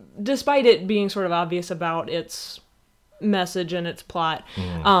despite it being sort of obvious about its message and its plot,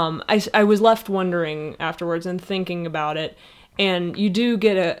 I was left wondering afterwards and thinking about it. And you do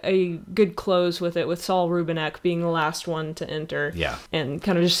get a good close with it, with Saul Rubinek being the last one to enter. Yeah. And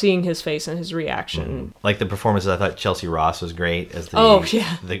kind of just seeing his face and his reaction. Like the performances, I thought Chelsea Ross was great as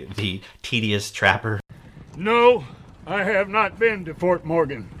the tedious trapper. No, I have not been to Fort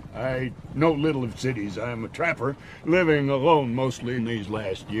Morgan. I know little of cities. I am a trapper, living alone mostly in these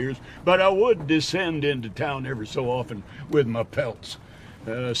last years. But I would descend into town every so often with my pelts,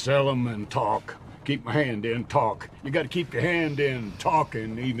 sell them and talk. Keep my hand in, talk. You got to keep your hand in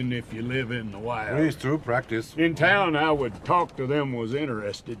talking, even if you live in the wild. It's true practice. In town, I would talk to them was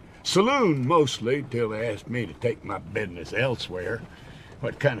interested. Saloon mostly, till they asked me to take my business elsewhere.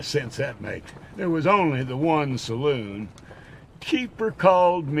 What kind of sense that makes? There was only the one saloon. Keeper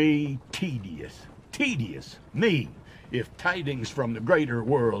called me tedious. Tedious. Me. If tidings from the greater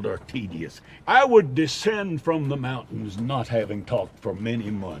world are tedious. I would descend from the mountains, not having talked for many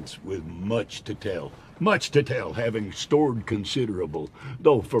months, with much to tell. Much to tell, having stored considerable.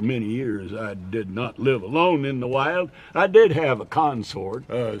 Though for many years I did not live alone in the wild, I did have a consort,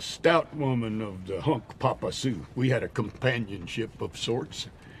 a stout woman of the Hunk Papa Sioux. We had a companionship of sorts,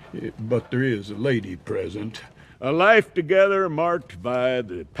 but there is a lady present. A life together marked by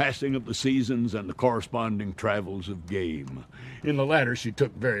the passing of the seasons and the corresponding travels of game. In the latter she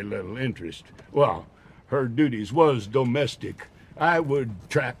took very little interest. Well, her duties was domestic. I would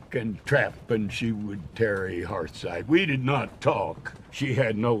track and trap, and she would tarry hearthside. We did not talk. She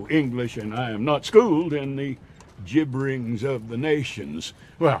had no English, and I am not schooled in the gibberings of the nations.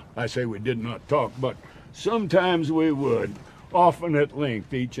 Well, I say we did not talk, but sometimes we would, often at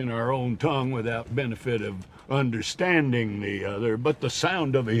length, each in our own tongue without benefit of understanding the other. But the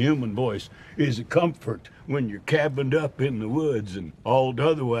sound of a human voice is a comfort when you're cabined up in the woods, and all'd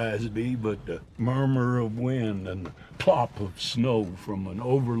otherwise be but the murmur of wind and the plop of snow from an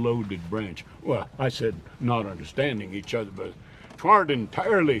overloaded branch. Well, I said not understanding each other, but 'twarn't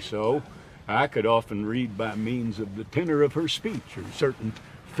entirely so. I could often read by means of the tenor of her speech or certain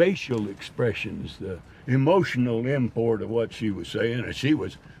facial expressions the emotional import of what she was saying, and she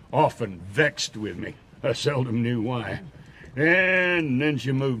was often vexed with me. I seldom knew why. And then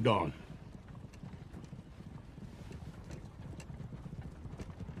she moved on.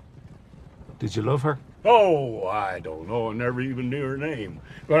 Did you love her? Oh, I don't know. I never even knew her name.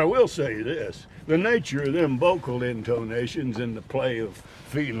 But I will say this. The nature of them vocal intonations and the play of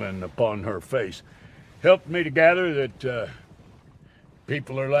feeling upon her face helped me to gather that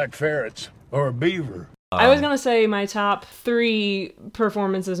people are like ferrets or a beaver. I was going to say my top 3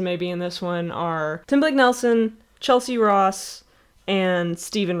 performances maybe in this one are Tim Blake Nelson, Chelsea Ross, and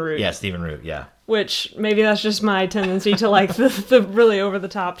Stephen Root. Yeah, Stephen Root, yeah. Which maybe that's just my tendency to like the really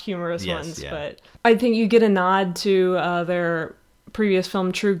over-the-top humorous ones. Yeah. But I think you get a nod to their previous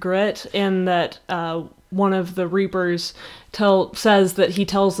film True Grit in that one of the Reapers says that he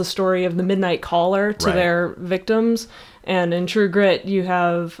tells the story of the Midnight Caller to their victims. And in True Grit, you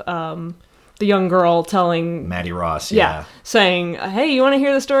have the young girl telling Maddie Ross, saying, "Hey, you want to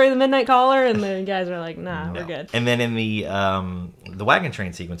hear the story of the Midnight Caller?" And the guys are like, "Nah, we're good." And then in the wagon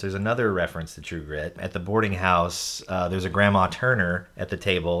train sequence, there's another reference to True Grit. At the boarding house, there's a Grandma Turner at the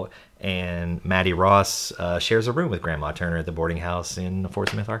table, and Maddie Ross shares a room with Grandma Turner at the boarding house in Fort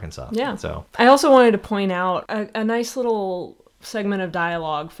Smith, Arkansas. Yeah. So I also wanted to point out a nice little segment of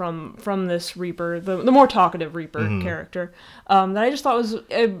dialogue from this Reaper, the more talkative Reaper character, that I just thought was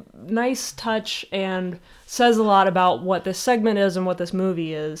a nice touch and says a lot about what this segment is and what this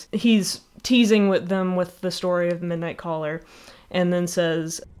movie is. He's teasing with them with the story of the Midnight Caller, and then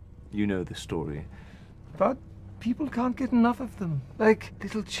says, "You know the story, but people can't get enough of them, like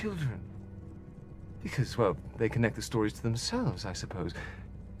little children. Because, well, they connect the stories to themselves, I suppose.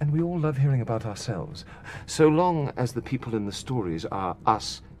 And we all love hearing about ourselves, so long as the people in the stories are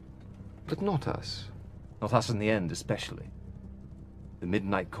us, but not us. Not us in the end, especially. The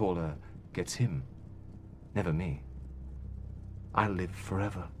Midnight Caller gets him, never me. I'll live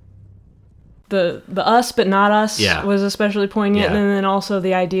forever." The us but not us was especially poignant, and then also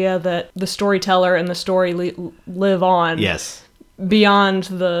the idea that the storyteller and the story live on beyond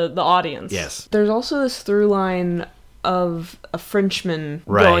the audience. Yes. There's also this through line of a Frenchman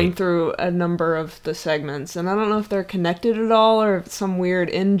going through a number of the segments, and I don't know if they're connected at all or if it's some weird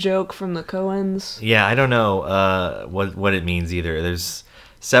in-joke from the Coens. Yeah, I don't know what it means either. There's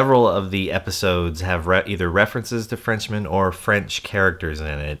several of the episodes have either references to Frenchmen or French characters in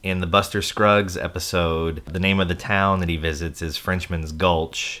it. In the Buster Scruggs episode, the name of the town that he visits is Frenchman's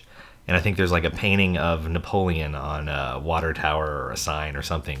Gulch, and I think there's like a painting of Napoleon on a water tower or a sign or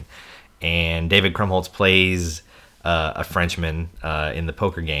something. And David Krumholtz plays a Frenchman in the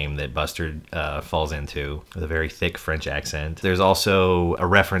poker game that Buster falls into with a very thick French accent. There's also a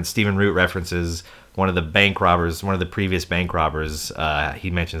reference, Stephen Root references one of the previous bank robbers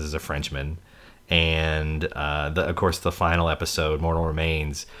he mentions as a Frenchman. And of course the final episode, Mortal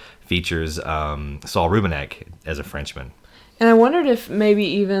Remains, features Saul Rubinek as a Frenchman. And I wondered if maybe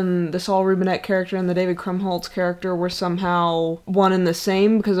even the Saul Rubinek character and the David Krumholtz character were somehow one and the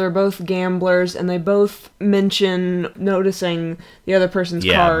same, because they're both gamblers and they both mention noticing the other person's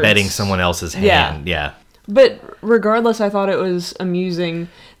cards. Betting someone else's hand. Yeah. But regardless, I thought it was amusing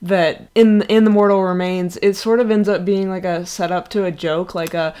that in the Mortal Remains, it sort of ends up being like a setup to a joke,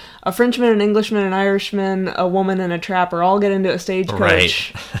 like a Frenchman, an Englishman, an Irishman, a woman, and a trapper all get into a stagecoach.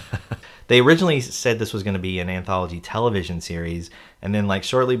 Right. They originally said this was going to be an anthology television series, and then like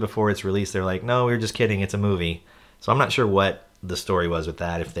shortly before its release, they're like, "No, we were just kidding. It's a movie." So I'm not sure what the story was with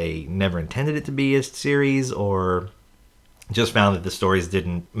that. If they never intended it to be a series, or just found that the stories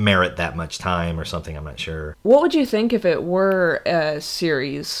didn't merit that much time, or something. I'm not sure. What would you think if it were a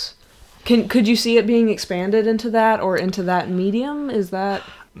series? Could you see it being expanded into that or into that medium? Is that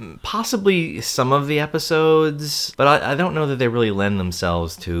possibly some of the episodes, but I don't know that they really lend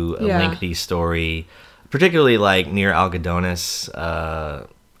themselves to a lengthy story, particularly like Near Algodones.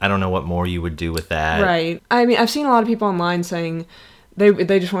 I don't know what more you would do with that. Right. I mean, I've seen a lot of people online saying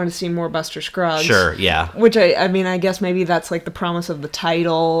they just wanted to see more Buster Scruggs. Sure, yeah. Which I mean, I guess maybe that's like the promise of the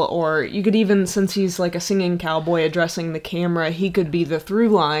title, or you could even, since he's like a singing cowboy addressing the camera, he could be the through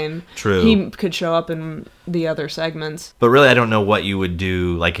line. True. He could show up in the other segments. But really, I don't know what you would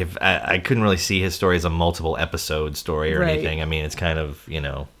do. Like, if I couldn't really see his story as a multiple episode story or anything. I mean, it's kind of,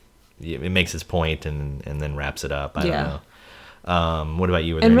 it makes its point and then wraps it up. I don't know. What about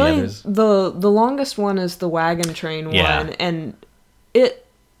you? Were there any others? The longest one is the wagon train one, and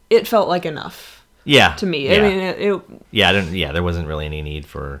it felt like enough. Yeah. To me. Yeah. I mean, there wasn't really any need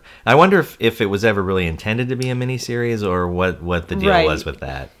for. I wonder if it was ever really intended to be a miniseries, or what the deal was with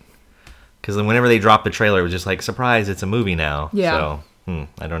that. Because whenever they dropped the trailer, it was just like, surprise, it's a movie now. Yeah. So,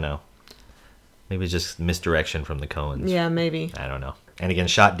 I don't know. Maybe it's just misdirection from the Coens. Yeah, maybe. I don't know. And again,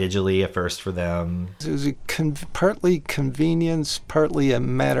 shot digitally, a first for them. It was partly convenience, partly a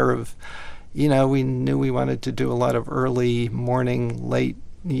matter of, we knew we wanted to do a lot of early morning, late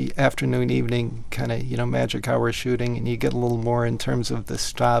the afternoon, evening kind of, magic hour shooting, and you get a little more in terms of the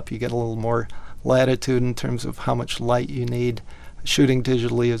stop. You get a little more latitude in terms of how much light you need shooting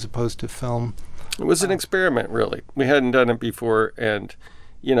digitally as opposed to film. It was an experiment, really. We hadn't done it before, and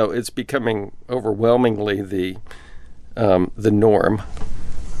it's becoming overwhelmingly the norm.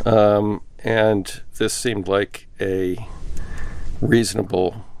 And this seemed like a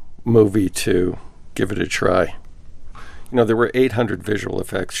reasonable movie to give it a try. There were 800 visual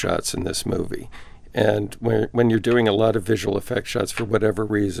effects shots in this movie, and when you're doing a lot of visual effects shots for whatever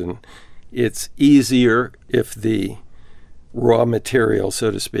reason, it's easier if the raw material,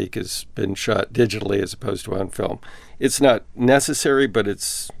 so to speak, has been shot digitally as opposed to on film. It's not necessary, but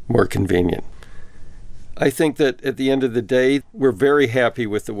it's more convenient. I think that at the end of the day, we're very happy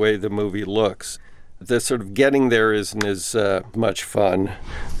with the way the movie looks. The sort of getting there isn't as much fun,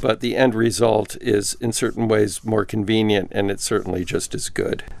 but the end result is in certain ways more convenient, and it's certainly just as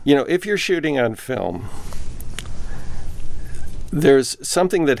good. If you're shooting on film, there's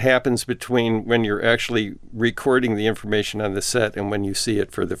something that happens between when you're actually recording the information on the set and when you see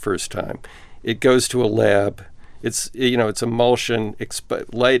it for the first time. It goes to a lab. It's emulsion,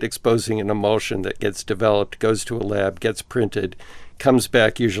 light exposing an emulsion that gets developed, goes to a lab, gets printed, comes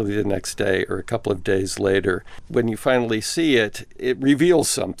back usually the next day or a couple of days later. When you finally see it, it reveals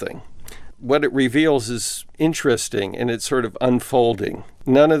something. What it reveals is interesting, and it's sort of unfolding.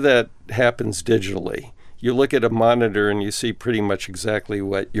 None of that happens digitally. You look at a monitor and you see pretty much exactly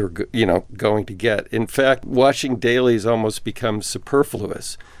what you're going to get. In fact, watching dailies almost becomes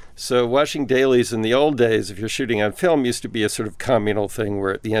superfluous. So watching dailies in the old days, if you're shooting on film, used to be a sort of communal thing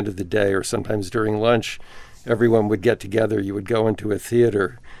where at the end of the day or sometimes during lunch, everyone would get together. You would go into a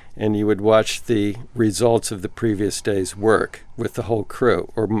theater and you would watch the results of the previous day's work with the whole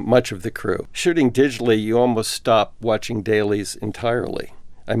crew or much of the crew. Shooting digitally, you almost stop watching dailies entirely.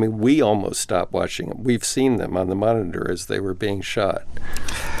 I mean, we almost stopped watching them. We've seen them on the monitor as they were being shot.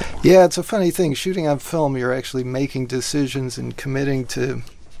 Yeah, it's a funny thing. Shooting on film, you're actually making decisions and committing to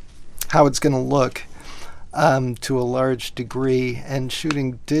how it's going to look to a large degree. And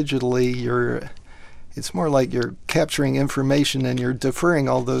shooting digitally, it's more like you're capturing information and you're deferring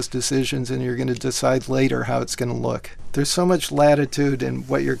all those decisions, and you're going to decide later how it's going to look. There's so much latitude in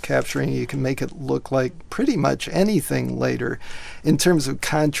what you're capturing, you can make it look like pretty much anything later in terms of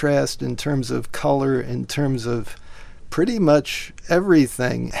contrast, in terms of color, in terms of pretty much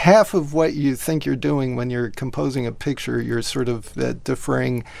everything. Half of what you think you're doing when you're composing a picture, you're sort of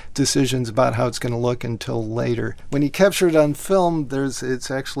deferring decisions about how it's going to look until later. When you capture it on film,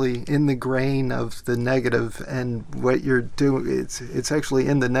 it's actually in the grain of the negative, and what you're doing, it's actually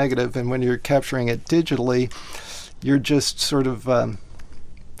in the negative, and when you're capturing it digitally, you're just sort of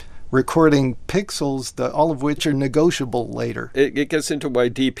recording pixels, all of which are negotiable later. It gets into why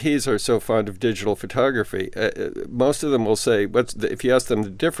DPs are so fond of digital photography. Most of them will say, if you ask them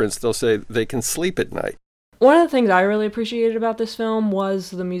the difference, they'll say they can sleep at night. One of the things I really appreciated about this film was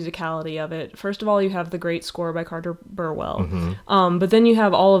the musicality of it. First of all, you have the great score by Carter Burwell. Mm-hmm. But then you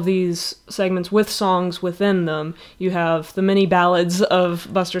have all of these segments with songs within them. You have the mini ballads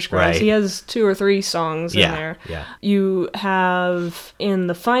of Buster Scruggs. Right. He has 2 or 3 songs in there. Yeah. You have, in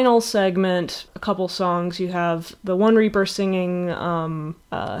the final segment, a couple songs. You have the One Reaper singing,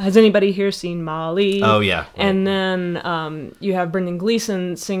 Has Anybody Here Seen Molly? Oh, yeah. Right. And then you have Brendan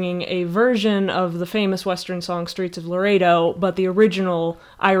Gleeson singing a version of the famous Western song Streets of Laredo, but the original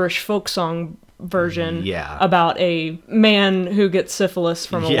Irish folk song version about a man who gets syphilis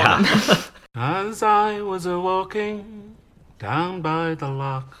from a woman. As I was a-walking down by the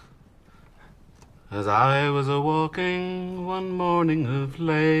loch, as I was a-walking one morning of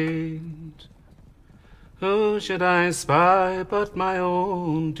late, who should I spy but my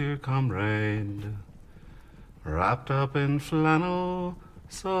own dear comrade, wrapped up in flannel,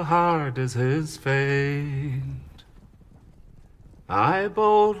 so hard is his fate. I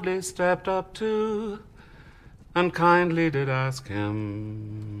boldly stepped up to, and kindly did ask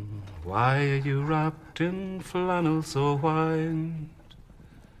him, why are you wrapped in flannel so white?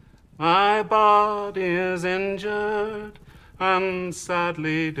 My body is injured and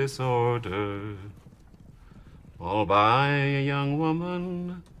sadly disordered, all by a young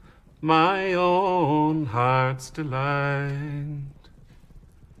woman, my own heart's delight.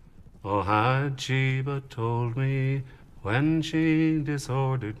 Oh, had she but told me when she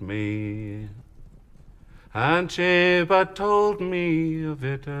disordered me, had she but told me of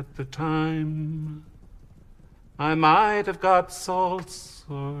it at the time, I might have got salts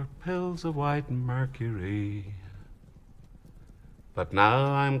or pills of white mercury. But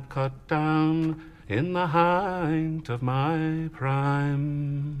now I'm cut down in the height of my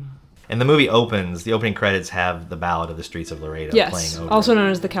prime. And the movie opens, the opening credits have the Ballad of the Streets of Laredo Yes, playing over. also known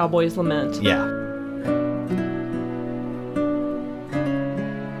as the Cowboy's Lament. Yeah.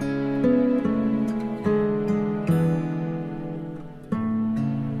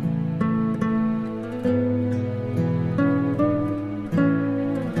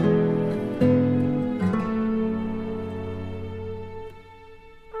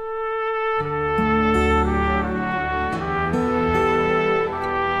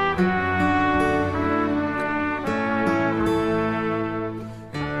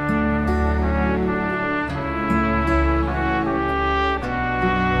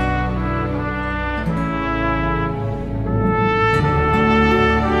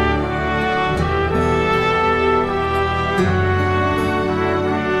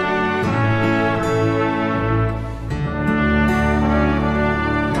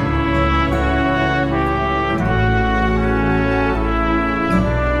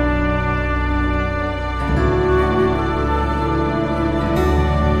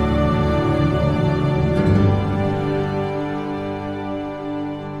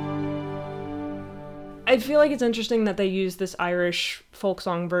 I feel like it's interesting that they use this Irish folk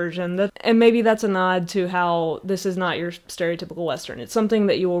song version, and maybe that's a nod to how this is not your stereotypical Western. It's something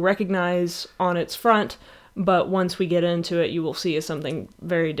that you will recognize on its front, but once we get into it, you will see as something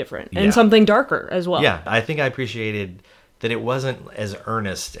very different and something darker as well. Yeah, I think I appreciated that it wasn't as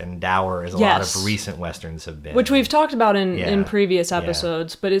earnest and dour as a lot of recent Westerns have been. Which we've talked about in previous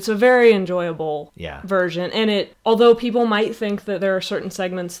episodes, but it's a very enjoyable version. And it, although people might think that there are certain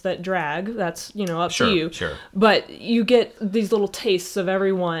segments that drag, that's, up to you. Sure. But you get these little tastes of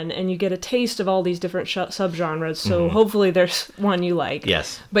everyone, and you get a taste of all these different subgenres, so hopefully there's one you like.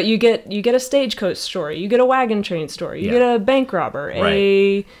 Yes. But you get a stagecoach story, you get a wagon train story, you get a bank robber,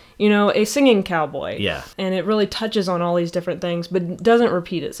 a singing cowboy. Yeah. And it really touches on all these different things, but doesn't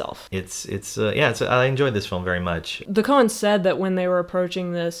repeat itself. I enjoyed this film very much. The Coens said that when they were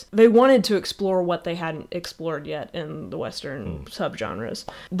approaching this, they wanted to explore what they hadn't explored yet in the Western subgenres.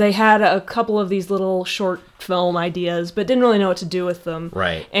 They had a couple of these little short film ideas, but didn't really know what to do with them.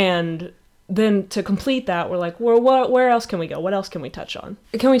 Right. And then to complete that, we're like, well, where else can we go? What else can we touch on?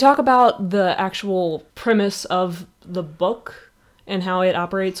 Can we talk about the actual premise of the book and how it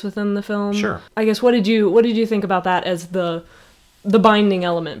operates within the film? Sure. I guess what did you think about that as the binding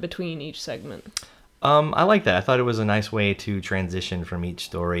element between each segment? I like that. I thought it was a nice way to transition from each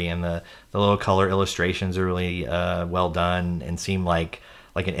story, and the little color illustrations are really well done and seem like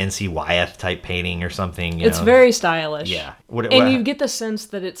an N.C. Wyeth type painting or something. It's very stylish. Yeah. You get the sense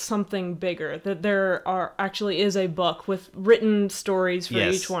that it's something bigger, that there actually is a book with written stories for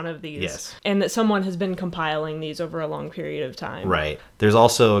each one of these. Yes. And that someone has been compiling these over a long period of time. Right. There's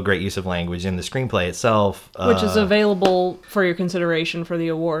also a great use of language in the screenplay itself. Which is available for your consideration for the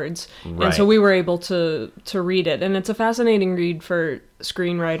awards. Right. And so we were able to read it. And it's a fascinating read for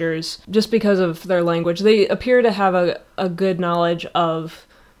screenwriters just because of their language. They appear to have a good knowledge of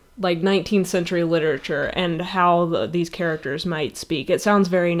 19th century literature and how these characters might speak. It sounds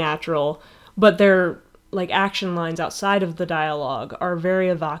very natural, but their action lines outside of the dialogue are very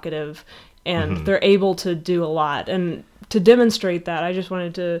evocative, and they're able to do a lot. And to demonstrate that, I just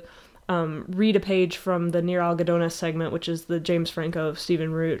wanted to read a page from the Near Algodones segment, which is the James Franco of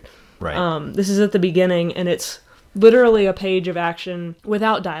Stephen Root. Right. This is at the beginning, and it's literally a page of action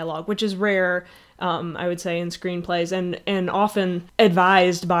without dialogue, which is rare, I would say, in screenplays, and often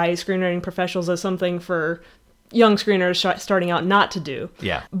advised by screenwriting professionals as something for young screenwriters starting out not to do.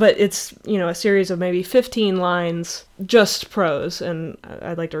 Yeah. But it's, a series of maybe 15 lines, just prose, and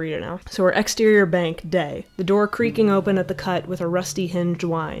I'd like to read it now. So we're exterior bank, day. The door creaking open at the cut with a rusty hinged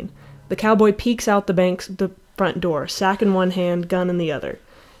whine. The cowboy peeks out the front door, sack in one hand, gun in the other.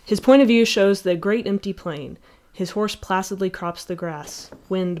 His point of view shows the great empty plain. His horse placidly crops the grass.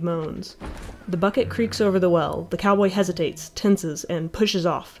 Wind moans. The bucket creaks over the well. The cowboy hesitates, tenses, and pushes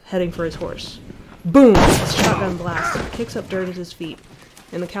off, heading for his horse. Boom! A shotgun blast kicks up dirt at his feet,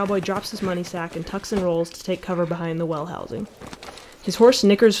 and the cowboy drops his money sack and tucks and rolls to take cover behind the well housing. His horse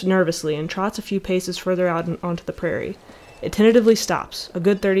snickers nervously and trots a few paces further out onto the prairie. It tentatively stops, a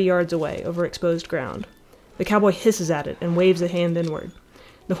good 30 yards away, over exposed ground. The cowboy hisses at it and waves a hand inward.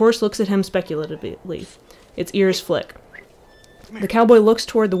 The horse looks at him speculatively. Its ears flick. The cowboy looks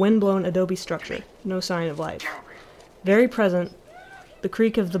toward the wind-blown adobe structure. No sign of life. Very present, the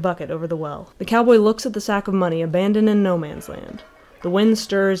creak of the bucket over the well. The cowboy looks at the sack of money abandoned in no man's land. The wind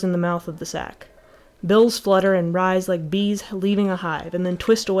stirs in the mouth of the sack. Bills flutter and rise like bees leaving a hive, and then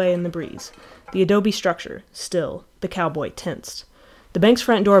twist away in the breeze. The adobe structure, still. The cowboy tensed. The bank's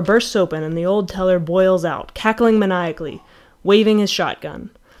front door bursts open and the old teller boils out, cackling maniacally, waving his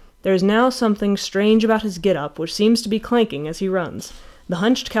shotgun. There is now something strange about his get-up, which seems to be clanking as he runs. The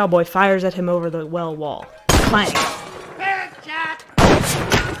hunched cowboy fires at him over the well wall. Clang!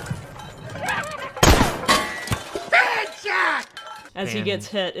 As he gets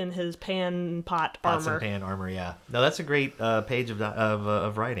hit in his pan pot Pots armor. and pan armor, yeah. No, that's a great page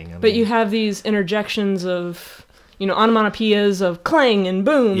of writing. But you have these interjections of, onomatopoeias of clang and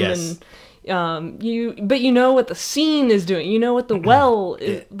boom, Yes. and but you know what the scene is doing. You know what the well,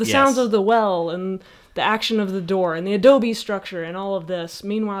 the sounds Yes. of the well, and the action of the door, and the adobe structure, and all of this.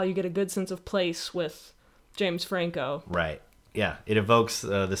 Meanwhile, you get a good sense of place with James Franco. Right. Yeah, it evokes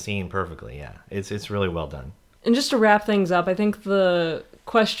the scene perfectly. Yeah, it's really well done. And just to wrap things up, I think the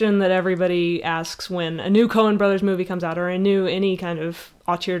question that everybody asks when a new Coen Brothers movie comes out, or any kind of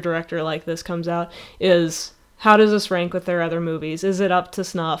auteur director like this comes out, is how does this rank with their other movies? Is it up to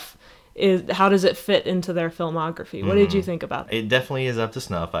snuff? How does it fit into their filmography? What did you think about that? It definitely is up to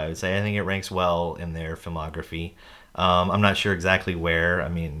snuff, I would say. I think it ranks well in their filmography. I'm not sure exactly where. I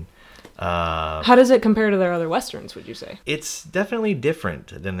mean... how does it compare to their other Westerns, would you say? It's definitely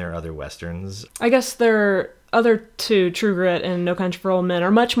different than their other Westerns. I guess their other two, True Grit and No Country for Old Men,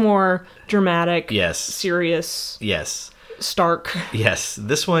 are much more dramatic, Yes. serious, Yes. stark. Yes,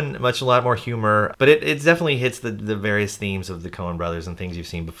 this one a lot more humor, but it definitely hits the various themes of the Coen Brothers and things you've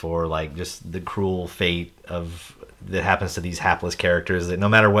seen before, like just the cruel fate that happens to these hapless characters. That no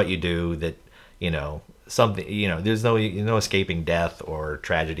matter what you do, that something there's no escaping death or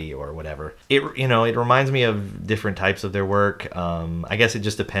tragedy or whatever. It reminds me of different types of their work. I guess it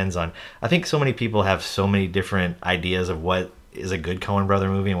just depends on. I think so many people have so many different ideas of what is a good Coen Brother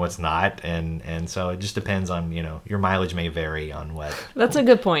movie and what's not, and so it just depends on your mileage may vary on what. That's a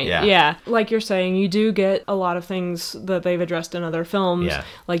good point. Yeah. Like you're saying, you do get a lot of things that they've addressed in other films. Yeah.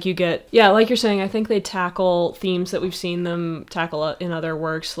 Like you get, like you're saying, I think they tackle themes that we've seen them tackle in other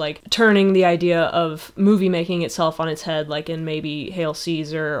works, like turning the idea of movie making itself on its head, like in maybe Hail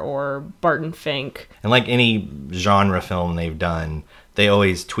Caesar or Barton Fink. And like any genre film they've done, they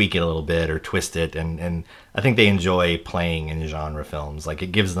always tweak it a little bit or twist it, and I think they enjoy playing in genre films. Like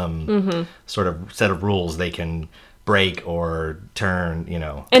it gives them sort of set of rules they can break or turn,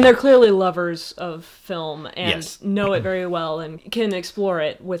 And they're clearly lovers of film and Yes. know it very well and can explore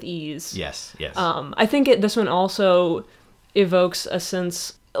it with ease. Yes. I think this one also evokes a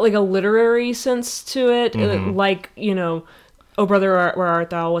sense, like a literary sense to it, like, Oh Brother, Where Art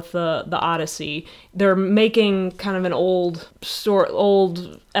Thou with the Odyssey. They're making kind of an old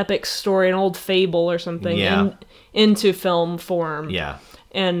epic story, an old fable or something into film form. Yeah.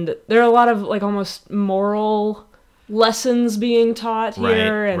 And there are a lot of like almost moral lessons being taught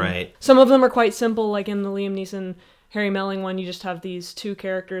here. Right. Some of them are quite simple, like in the Liam Neeson Harry Melling one, you just have these two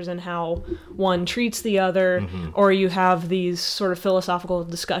characters and how one treats the other, or you have these sort of philosophical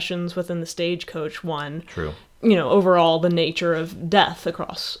discussions within the Stagecoach one. True. Overall the nature of death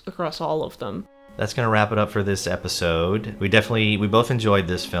across all of them. That's going to wrap it up for this episode. We both enjoyed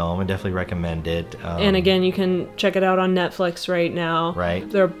this film and definitely recommend it. And again, you can check it out on Netflix right now. Right.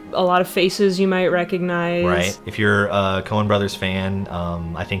 There are a lot of faces you might recognize. Right. If you're a Coen Brothers fan,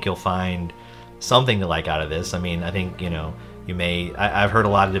 I think you'll find something to like out of this. I mean, I think, you may... I've heard a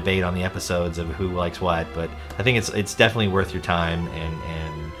lot of debate on the episodes of who likes what, but I think it's definitely worth your time,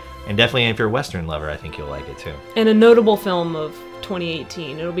 and definitely if you're a Western lover, I think you'll like it too. And a notable film of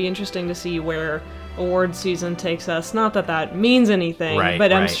 2018. It'll be interesting to see where award season takes us. Not that that means anything, Right,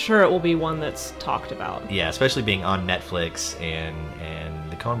 but I'm right. sure it will be one that's talked about. Yeah, especially being on Netflix, and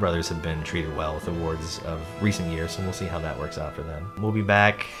the Coen Brothers have been treated well with awards of recent years, and we'll see how that works out for them. We'll be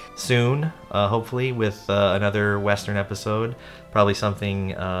back soon, hopefully, with another Western episode. Probably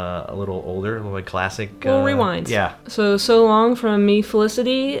something a little older, a little like classic. We'll rewind. Yeah. So long from me,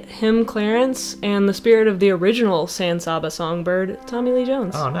 Felicity, him, Clarence, and the spirit of the original San Saba songbird, Tommy Lee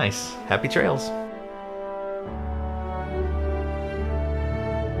Jones. Oh, nice. Happy trails.